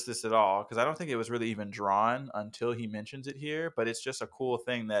didn't notice this at all, because I don't think it was really even drawn until he mentions it here. But it's just a cool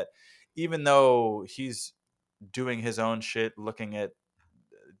thing that even though he's doing his own shit, looking at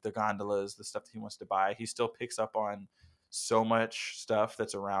the gondolas, the stuff that he wants to buy, he still picks up on so much stuff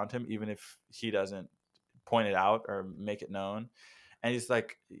that's around him, even if he doesn't point it out or make it known. And he's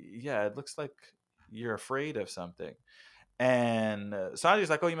like, yeah, it looks like you're afraid of something. And Sanji's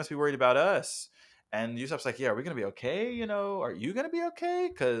like, oh, you must be worried about us. And Usopp's like, yeah, are we going to be okay? Are you going to be okay?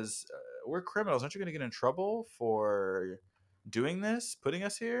 Because we're criminals. Aren't you going to get in trouble for doing this, putting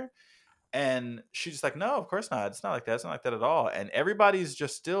us here? And she's just like, no, of course not. It's not like that. It's not like that at all. And everybody's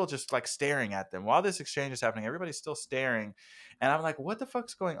just still just like staring at them while this exchange is happening. Everybody's still staring. And I'm like, what the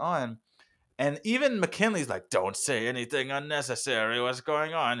fuck's going on? And even McKinley's like, don't say anything unnecessary. What's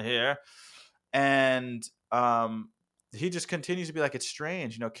going on here? And he just continues to be like, it's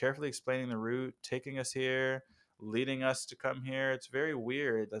strange, carefully explaining the route, taking us here, leading us to come here. It's very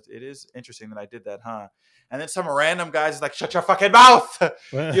weird. It is interesting that I did that, huh? And then some random guy's like, shut your fucking mouth.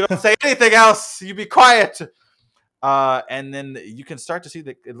 You don't say anything else. You be quiet. And then you can start to see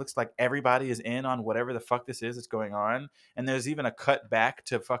that it looks like everybody is in on whatever the fuck this is that's going on. And there's even a cut back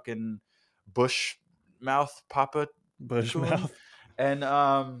to fucking Bushmouth Papa Bushmouth.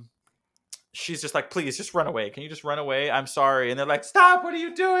 And she's just like, please, just run away. Can you just run away? I'm sorry. And they're like, stop. What are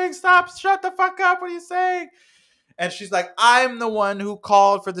you doing? Stop. Shut the fuck up. What are you saying? And she's like, I'm the one who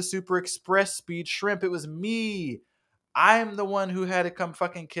called for the super express speed shrimp. It was me. I'm the one who had to come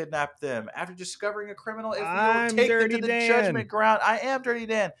fucking kidnap them. After discovering a criminal, if we don't take them to the judgment ground, I am Dirty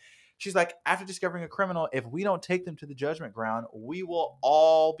Dan. She's like, after discovering a criminal, if we don't take them to the judgment ground, we will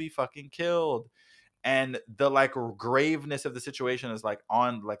all be fucking killed. And the like graveness of the situation is like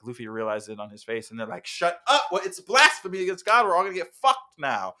on, like Luffy realizes it on his face, and they're like, shut up. Well, it's blasphemy against God. We're all gonna get fucked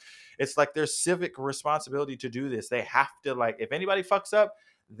now. It's like their civic responsibility to do this. They have to, like, if anybody fucks up,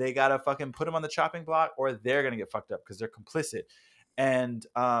 they gotta fucking put them on the chopping block, or they're gonna get fucked up because they're complicit. And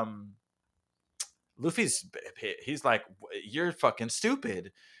Luffy's, he's like, you're fucking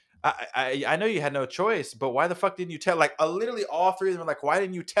stupid. I know you had no choice, but why the fuck didn't you tell? Like, literally all three of them are like, why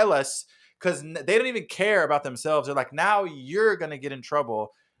didn't you tell us? Because they don't even care about themselves. They're like, now you're gonna get in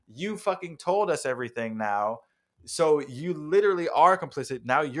trouble. You fucking told us everything now, so you literally are complicit.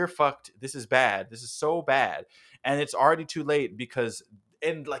 Now you're fucked. This is bad. This is so bad, and it's already too late because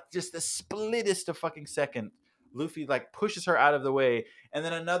in like just the splittest of fucking second, Luffy like pushes her out of the way, and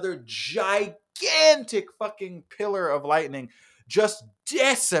then another gigantic fucking pillar of lightning just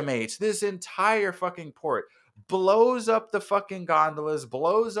decimates this entire fucking port, blows up the fucking gondolas,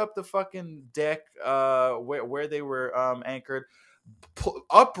 blows up the fucking deck where they were anchored,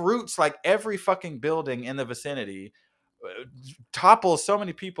 uproots like every fucking building in the vicinity, topples so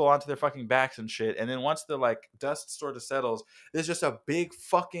many people onto their fucking backs and shit. And then once the like dust sort of settles, there's just a big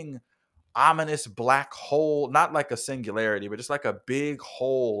fucking ominous black hole, not like a singularity, but just like a big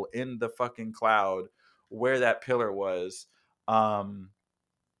hole in the fucking cloud where that pillar was.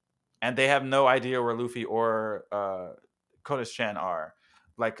 And they have no idea where Luffy or Konosuke are.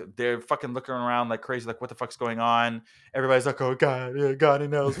 Like, they're fucking looking around like crazy, like, what the fuck's going on? Everybody's like, oh god, yeah, God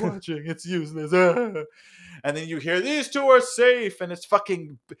and Nell's watching, it's useless. And then you hear these two are safe, and it's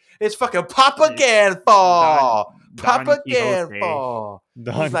fucking Papa Ganfall. Papa Ganfall.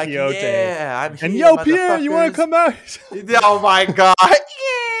 Don He's like, Quixote. yeah, I'm here, and yo, Pierre, you want to come out? Oh my god.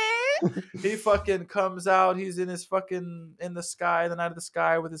 Yeah. He fucking comes out. He's in his fucking in the sky, the night of the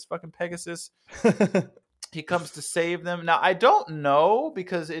sky, with his fucking Pegasus. He comes to save them. Now I don't know,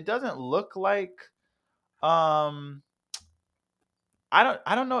 because it doesn't look like I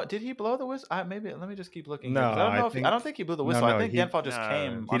don't know. Did he blow the whistle? Maybe let me just keep looking. No, I don't think he blew the whistle. no, I think Genfall just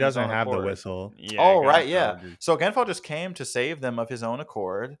came. He doesn't have the whistle. Yeah, Oh, right, yeah. So Genfall just came to save them of his own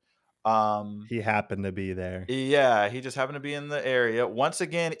accord. He happened to be there. Yeah, he just happened to be in the area. Once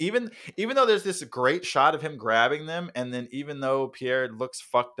again, even though there's this great shot of him grabbing them, and then even though Pierre looks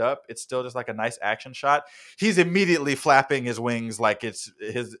fucked up, it's still just like a nice action shot. He's immediately flapping his wings like it's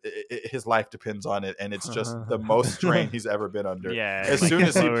his life depends on it, and it's just the most strain he's ever been under. Yeah, as soon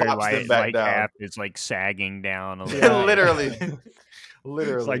as he plops them back down, it's like sagging down a little. Yeah, literally.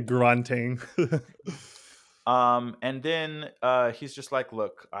 It's like grunting. And then he's just like,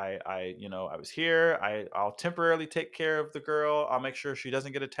 look, I was here. I'll temporarily take care of the girl. I'll make sure she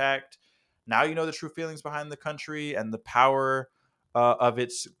doesn't get attacked. Now you know the true feelings behind the country and the power of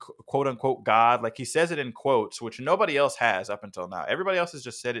its quote unquote God. Like, he says it in quotes, which nobody else has up until now. Everybody else has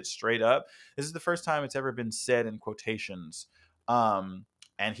just said it straight up. This is the first time it's ever been said in quotations.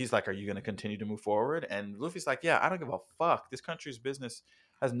 And he's like, are you going to continue to move forward? And Luffy's like, yeah, I don't give a fuck. This country's business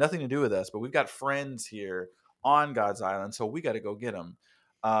has nothing to do with us, but we've got friends here on God's Island, so we got to go get them.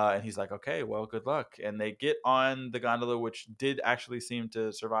 And he's like, okay, well, good luck. And they get on the gondola, which did actually seem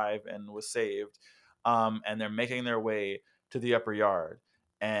to survive and was saved. And they're making their way to the upper yard.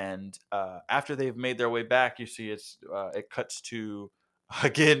 And after they've made their way back, you see it cuts to,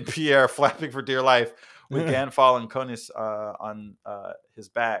 again, Pierre flapping for dear life with Ganfall and Konis on his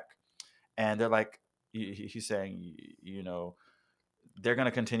back. And they're like, he's saying, they're going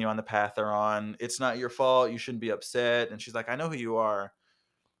to continue on the path they're on. It's not your fault. You shouldn't be upset. And she's like, I know who you are.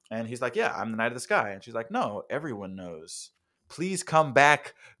 And he's like, yeah, I'm the Knight of the Sky. And she's like, no, everyone knows. Please come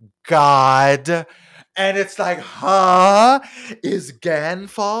back, God. And it's like, huh? Is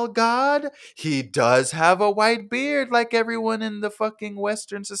Ganfall God? He does have a white beard like everyone in the fucking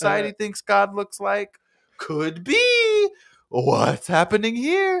Western society thinks God looks like. Could be. What's happening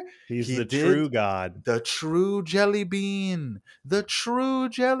here? He's He the did true god, the true jelly bean. The true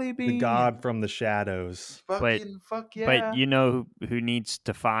jelly bean. the god from the shadows. Fucking fuck But yeah. you know who needs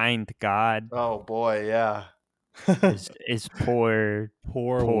to find God Oh boy, yeah. is poor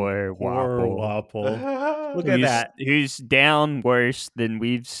Poor Wapple. Wapple. Look at that. Who's down worse than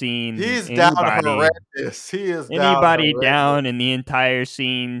we've seen He's down anybody horrendous. He is down horrendous. down in the entire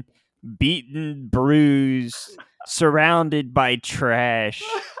scene, beaten, bruised, surrounded by trash.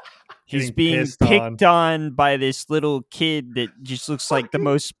 He's Getting being pissed picked on by this little kid that just looks like the Fucking-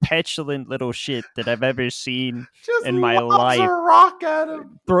 most petulant little shit that I've ever seen Just in my lobs life. a rock at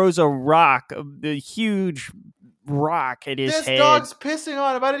him. Throws a rock, a huge rock at his This head. dog's pissing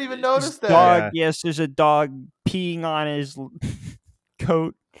on him. I didn't even notice This that. dog, Yeah. yes, there's a dog peeing on his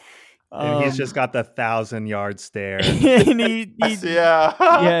coat. And he's just got the 1,000-yard stare. and he Yeah.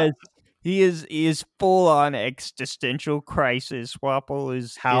 yes, he is full on existential crisis. Wapple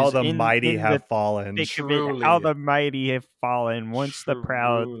is How is the in mighty the have fallen. thick of it. How the mighty have fallen. Once the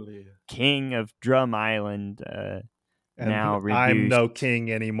proud Truly. king of Drum Island, And now I'm reduced. no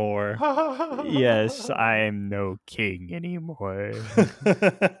king anymore. Yes, I am no king anymore.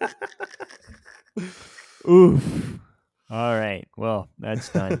 Oof. All right. Well, that's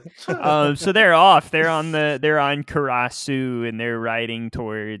done. So they're off. They're on Karasu, and they're riding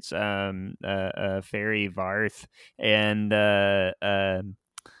towards Fairy Varth, and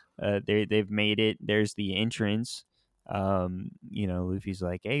they've made it. There's the entrance. Luffy's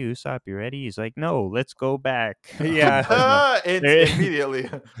like, "Hey, Usopp, you ready?" He's like, "No, let's go back." Yeah. Immediately.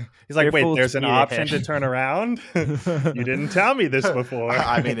 He's like, They're wait, full there's an speed option ahead. to turn around? You didn't tell me this before.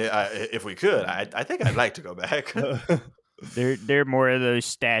 I mean, if we could, I think I'd like to go back. They're more of those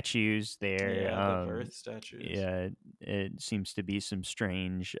statues there. Yeah, the Earth statues. Yeah, it seems to be some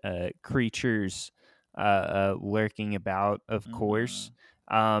strange creatures lurking about, of course.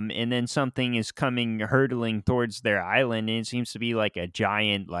 And then something is coming hurtling towards their island, and it seems to be like a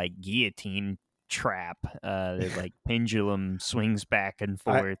giant like guillotine trap. That like pendulum swings back and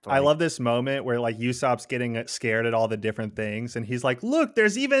forth. I love this moment where like Usopp's getting scared at all the different things, and he's like, "Look,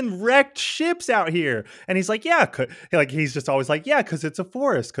 there's even wrecked ships out here." And he's like, "Yeah," he's just always like, "Yeah, because it's a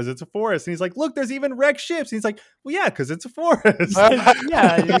forest, because it's a forest." And he's like, "Look, there's even wrecked ships." And he's like, "Well, yeah, because it's a forest."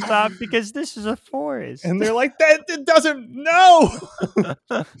 Yeah, Usopp, because this is a forest. And they're like, "That it doesn't no."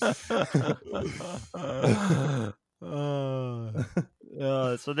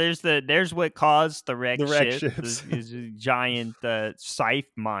 So there's what caused the wrecked ships. These giant scythe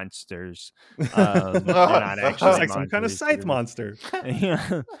monsters. They're not actually It's like some kind of monsters, scythe they're- monster.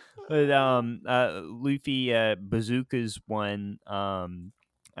 Yeah. But Luffy bazookas one, and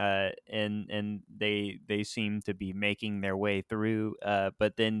they seem to be making their way through.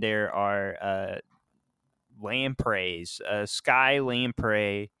 But then there are lampreys, sky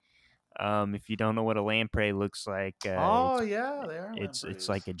lamprey. If you don't know what a lamprey looks like, Oh yeah, they are. it's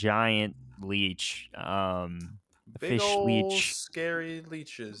like a giant leech, big fish old leech. scary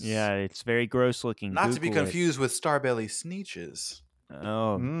leeches. Yeah, it's very gross looking. Not to be Google it. confused with Starbelly Sneeches.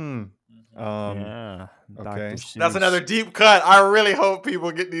 Oh, Okay. yeah. Dr. Seuss. That's another deep cut. I really hope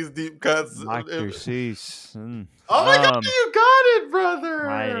people get these deep cuts. Dr. Seuss. Oh my god, you got it, brother!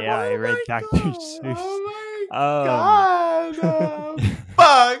 I read Dr. Seuss. Oh my god!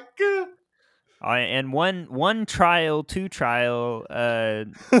 Fuck! And one trial, two trial,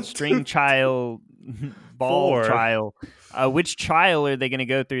 string trial, ball 4. trial. Which trial are they going to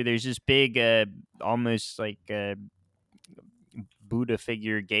go through? There's this big, almost like Buddha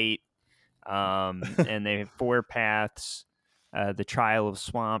figure gate, and they have 4 paths: the trial of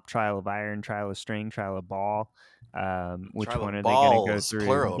swamp, trial of iron, trial of string, trial of ball. Which Trial one of are they going to go balls, through?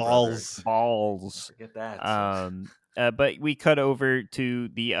 plural, Balls. Balls. Forget that. But we cut over to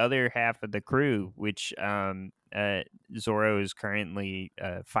the other half of the crew, which Zoro is currently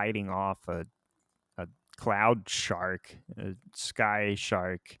fighting off a cloud shark, a sky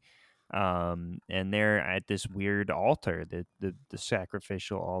shark, and they're at this weird altar, the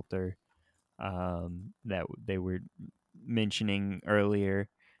sacrificial altar that they were mentioning earlier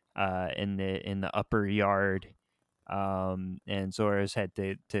in the upper yard, and Zoro's had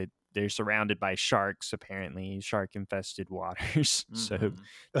to they're surrounded by sharks, apparently shark infested waters, so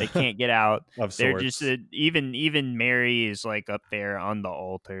they can't get out. Of They're sorts. just even Mary is like up there on the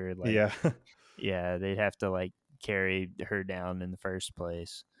altar, like Yeah. they'd have to like carry her down in the first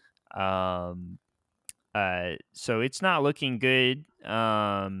place. So it's not looking good.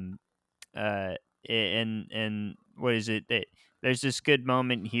 And what is it? There's this good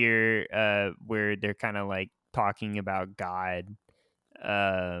moment here where they're kind of like talking about God.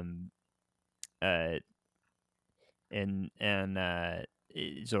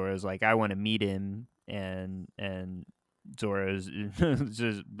 Zoro's like, I want to meet him, and Zoro's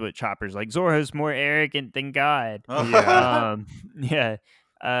but Chopper's like, Zoro's more arrogant than God. Yeah. Yeah.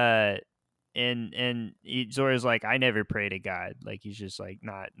 Uh, Zora's like, I never pray to God. Like, he's just like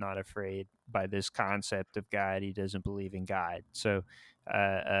not afraid by this concept of God. He doesn't believe in God. So,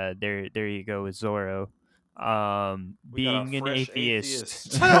 there you go with Zoro, We got a being an fresh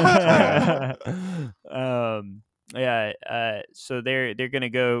atheist. atheist. Yeah. So they're gonna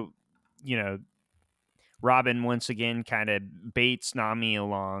go, you know. Robin once again kind of baits Nami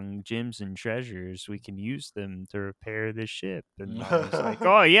along. Gems and treasures, we can use them to repair the ship. And Nami's like,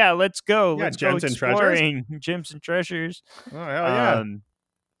 oh yeah, let's go. Yeah, Let's go gems and treasures. exploring. Gems and treasures. Oh hell yeah.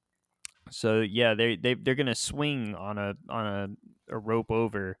 So yeah, they're gonna swing on a rope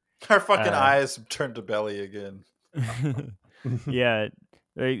over. Her fucking eyes turned to belly again. Yeah.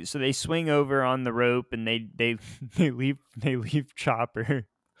 So they swing over on the rope, and they leave Chopper.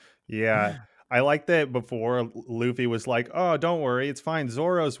 Yeah. I like that before Luffy was like, oh, don't worry, it's fine.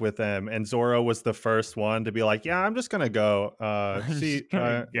 Zoro's with him. And Zoro was the first one to be like, yeah, I'm just going to go. See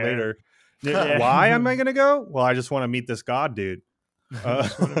later. Yeah. Why am I going to go? Well, I just want to meet this god dude. I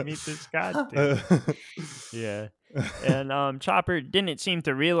just want to meet this god dude. Yeah. And Chopper didn't seem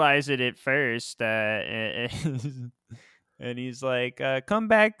to realize it at first. And he's like, come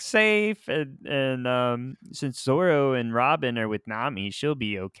back safe. And since Zoro and Robin are with Nami, she'll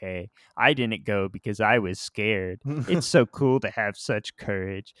be okay. I didn't go because I was scared. It's so cool to have such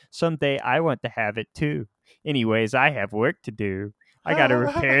courage. Someday I want to have it too. Anyways, I have work to do. I gotta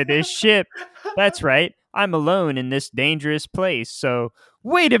repair this ship. That's right. I'm alone in this dangerous place. So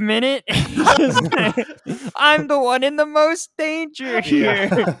wait a minute. I'm the one in the most danger here.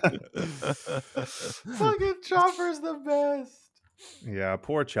 Fucking Chopper's the best. Yeah,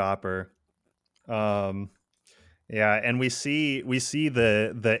 poor Chopper. Yeah, and we see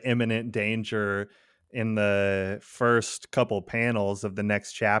the imminent danger in the first couple panels of the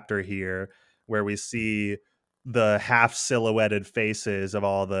next chapter here, where we see the half silhouetted faces of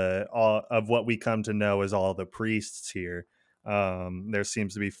all of what we come to know as all the priests here. There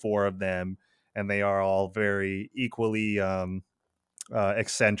seems to be 4 of them, and they are all very equally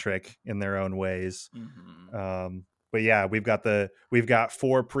eccentric in their own ways. Mm-hmm. But yeah, we've got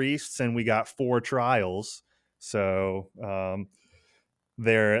 4 priests and we got 4 trials. So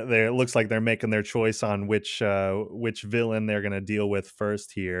they're it looks like they're making their choice on which villain they're gonna deal with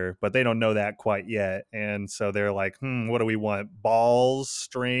first here, but they don't know that quite yet. And so they're like, what do we want? Balls,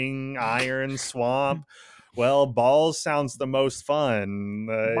 string, iron, swamp. Well, balls sounds the most fun.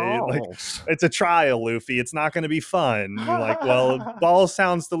 Like, it's a trial, Luffy. It's not going to be fun. You're like, well, balls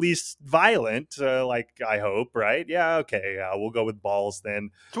sounds the least violent. Like, I hope, right? Yeah, okay. We'll go with balls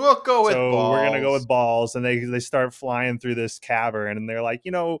then. We'll go with balls. So we're gonna go with balls, and they start flying through this cavern, and they're like,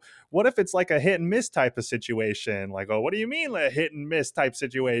 what if it's like a hit and miss type of situation? Like, oh, what do you mean a hit and miss type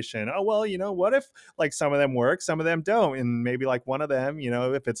situation? Oh, well, what if like some of them work, some of them don't, and maybe like one of them,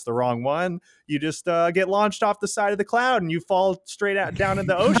 if it's the wrong one, you just get launched off the side of the cloud and you fall straight out down in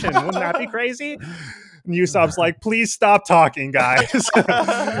the ocean. Wouldn't that be crazy? And Usopp's like, please stop talking, guys.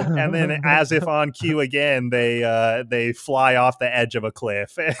 And then, as if on cue again, they fly off the edge of a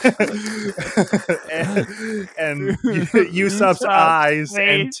cliff. and Usopp's eyes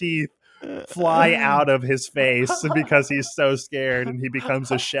and teeth fly out of his face because he's so scared, and he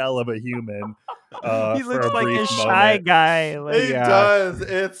becomes a shell of a human. He looks like a shy guy. He does.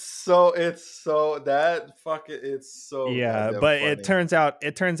 It's so yeah. But funny. it turns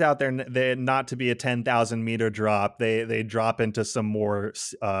out they're not to be a 10,000 meter drop. They drop into some more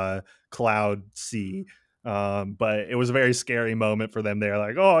cloud sea. But it was a very scary moment for them. They're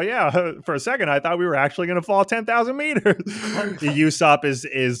like, oh yeah, for a second I thought we were actually going to fall 10,000 meters. Usopp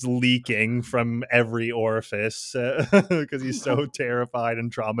is leaking from every orifice because he's so terrified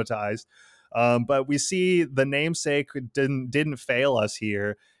and traumatized. But we see the namesake didn't fail us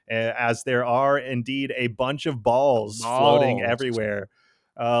here, as there are indeed a bunch of balls floating everywhere.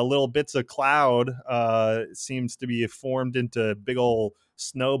 Little bits of cloud seems to be formed into big old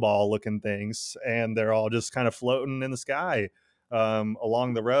snowball looking things, and they're all just kind of floating in the sky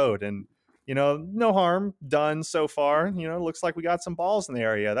along the road. And no harm done so far. Looks like we got some balls in the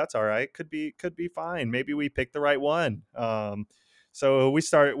area. That's all right. Could be fine. Maybe we picked the right one. So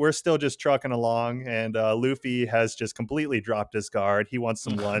we're still just trucking along, and Luffy has just completely dropped his guard. He wants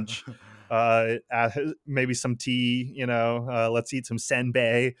some lunch, maybe some tea, let's eat some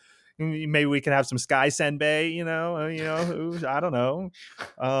senbei. Maybe we can have some sky senbei, I don't know.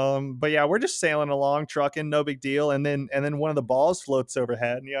 But yeah, we're just sailing along, trucking, no big deal. And then one of the balls floats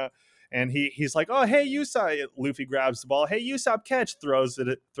overhead. And And he's like, oh, hey, Usopp. Luffy grabs the ball. Hey, Usopp, catch. Throws it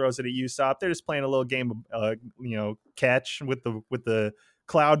at Usopp. They're just playing a little game of catch with the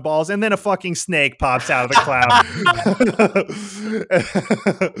cloud balls, and then a fucking snake pops out of the cloud.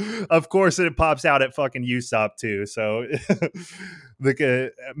 Of course, it pops out at fucking Usopp too. So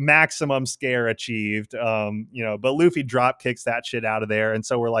the maximum scare achieved. But Luffy drop kicks that shit out of there, and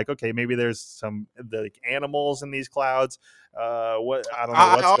so we're like, okay, maybe there's some animals in these clouds. I don't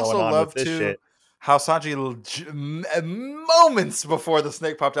know what's going on with this shit. How Sanji moments before the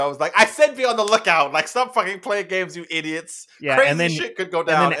snake popped out was like, I said be on the lookout. Like, stop fucking playing games, you idiots. Yeah, crazy and then, shit could go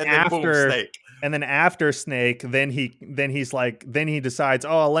down, and then boom, snake. And then after Snake, then he decides,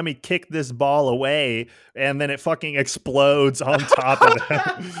 oh, let me kick this ball away, and then it fucking explodes on top of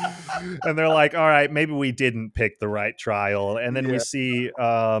them. And they're like, all right, maybe we didn't pick the right trial. And then we see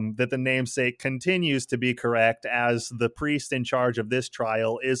that the namesake continues to be correct, as the priest in charge of this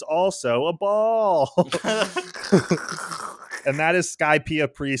trial is also a ball. And that is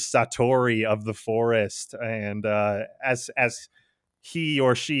Skypiea priest Satori of the forest. And as he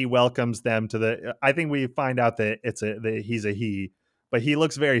or she welcomes them to I think we find out that he's a he, but he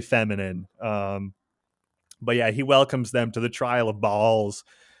looks very feminine. But yeah, he welcomes them to the trial of balls.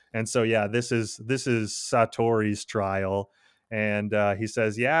 And so, yeah, this is Satori's trial. And he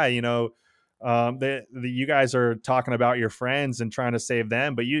says, yeah, you guys are talking about your friends and trying to save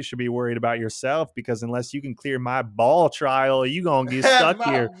them, but you should be worried about yourself, because unless you can clear my ball trial, you gonna get stuck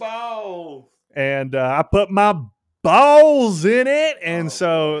here. Ball. And I put my balls in it. And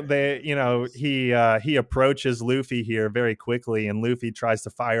so he approaches Luffy here very quickly, and Luffy tries to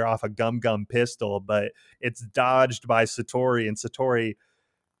fire off a gum pistol, but it's dodged by Satori, and Satori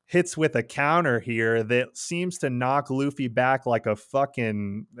hits with a counter here that seems to knock Luffy back like a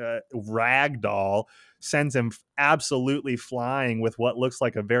fucking rag doll, sends him absolutely flying with what looks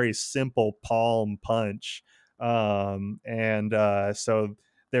like a very simple palm punch. So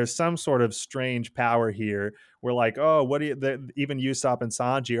there's some sort of strange power here. We're like, oh, what do you? Even Usopp and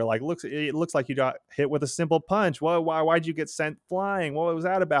Sanji are like, it looks like you got hit with a simple punch. Well, why'd you get sent flying? What was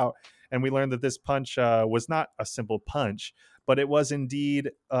that about? And we learned that this punch was not a simple punch, but it was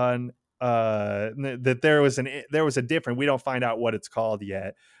indeed that there was a different. We don't find out what it's called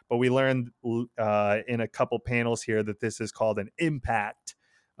yet, but we learned in a couple panels here that this is called an impact.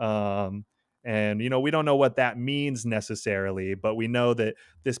 And, we don't know what that means necessarily, but we know that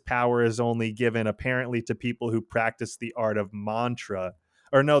this power is only given apparently to people who practice the art of mantra.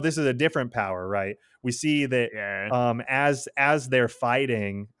 Or no, this is a different power, right? We see that as they're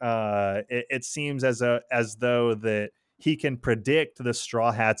fighting, it seems as though that he can predict the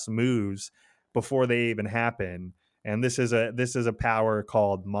Straw Hats' moves before they even happen. And this is a power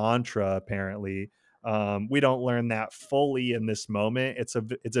called mantra, apparently. We don't learn that fully in this moment. It's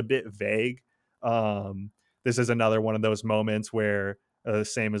a bit vague. This is another one of those moments where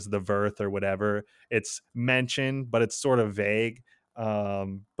same as the Verth or whatever, it's mentioned, but it's sort of vague.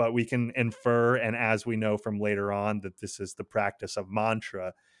 But we can infer, and as we know from later on, that this is the practice of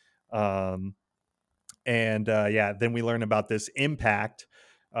mantra. Then we learn about this impact,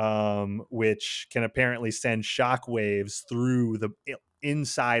 which can apparently send shockwaves through the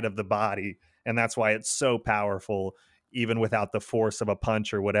inside of the body, and that's why it's so powerful, even without the force of a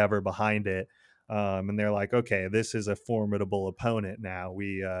punch or whatever behind it. And they're like, okay, this is a formidable opponent now.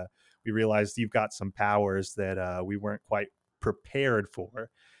 We realized you've got some powers that we weren't quite prepared for.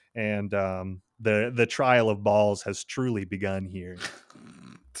 And the trial of balls has truly begun here.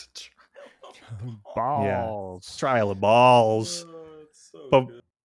 Balls. Trial of balls. So but good.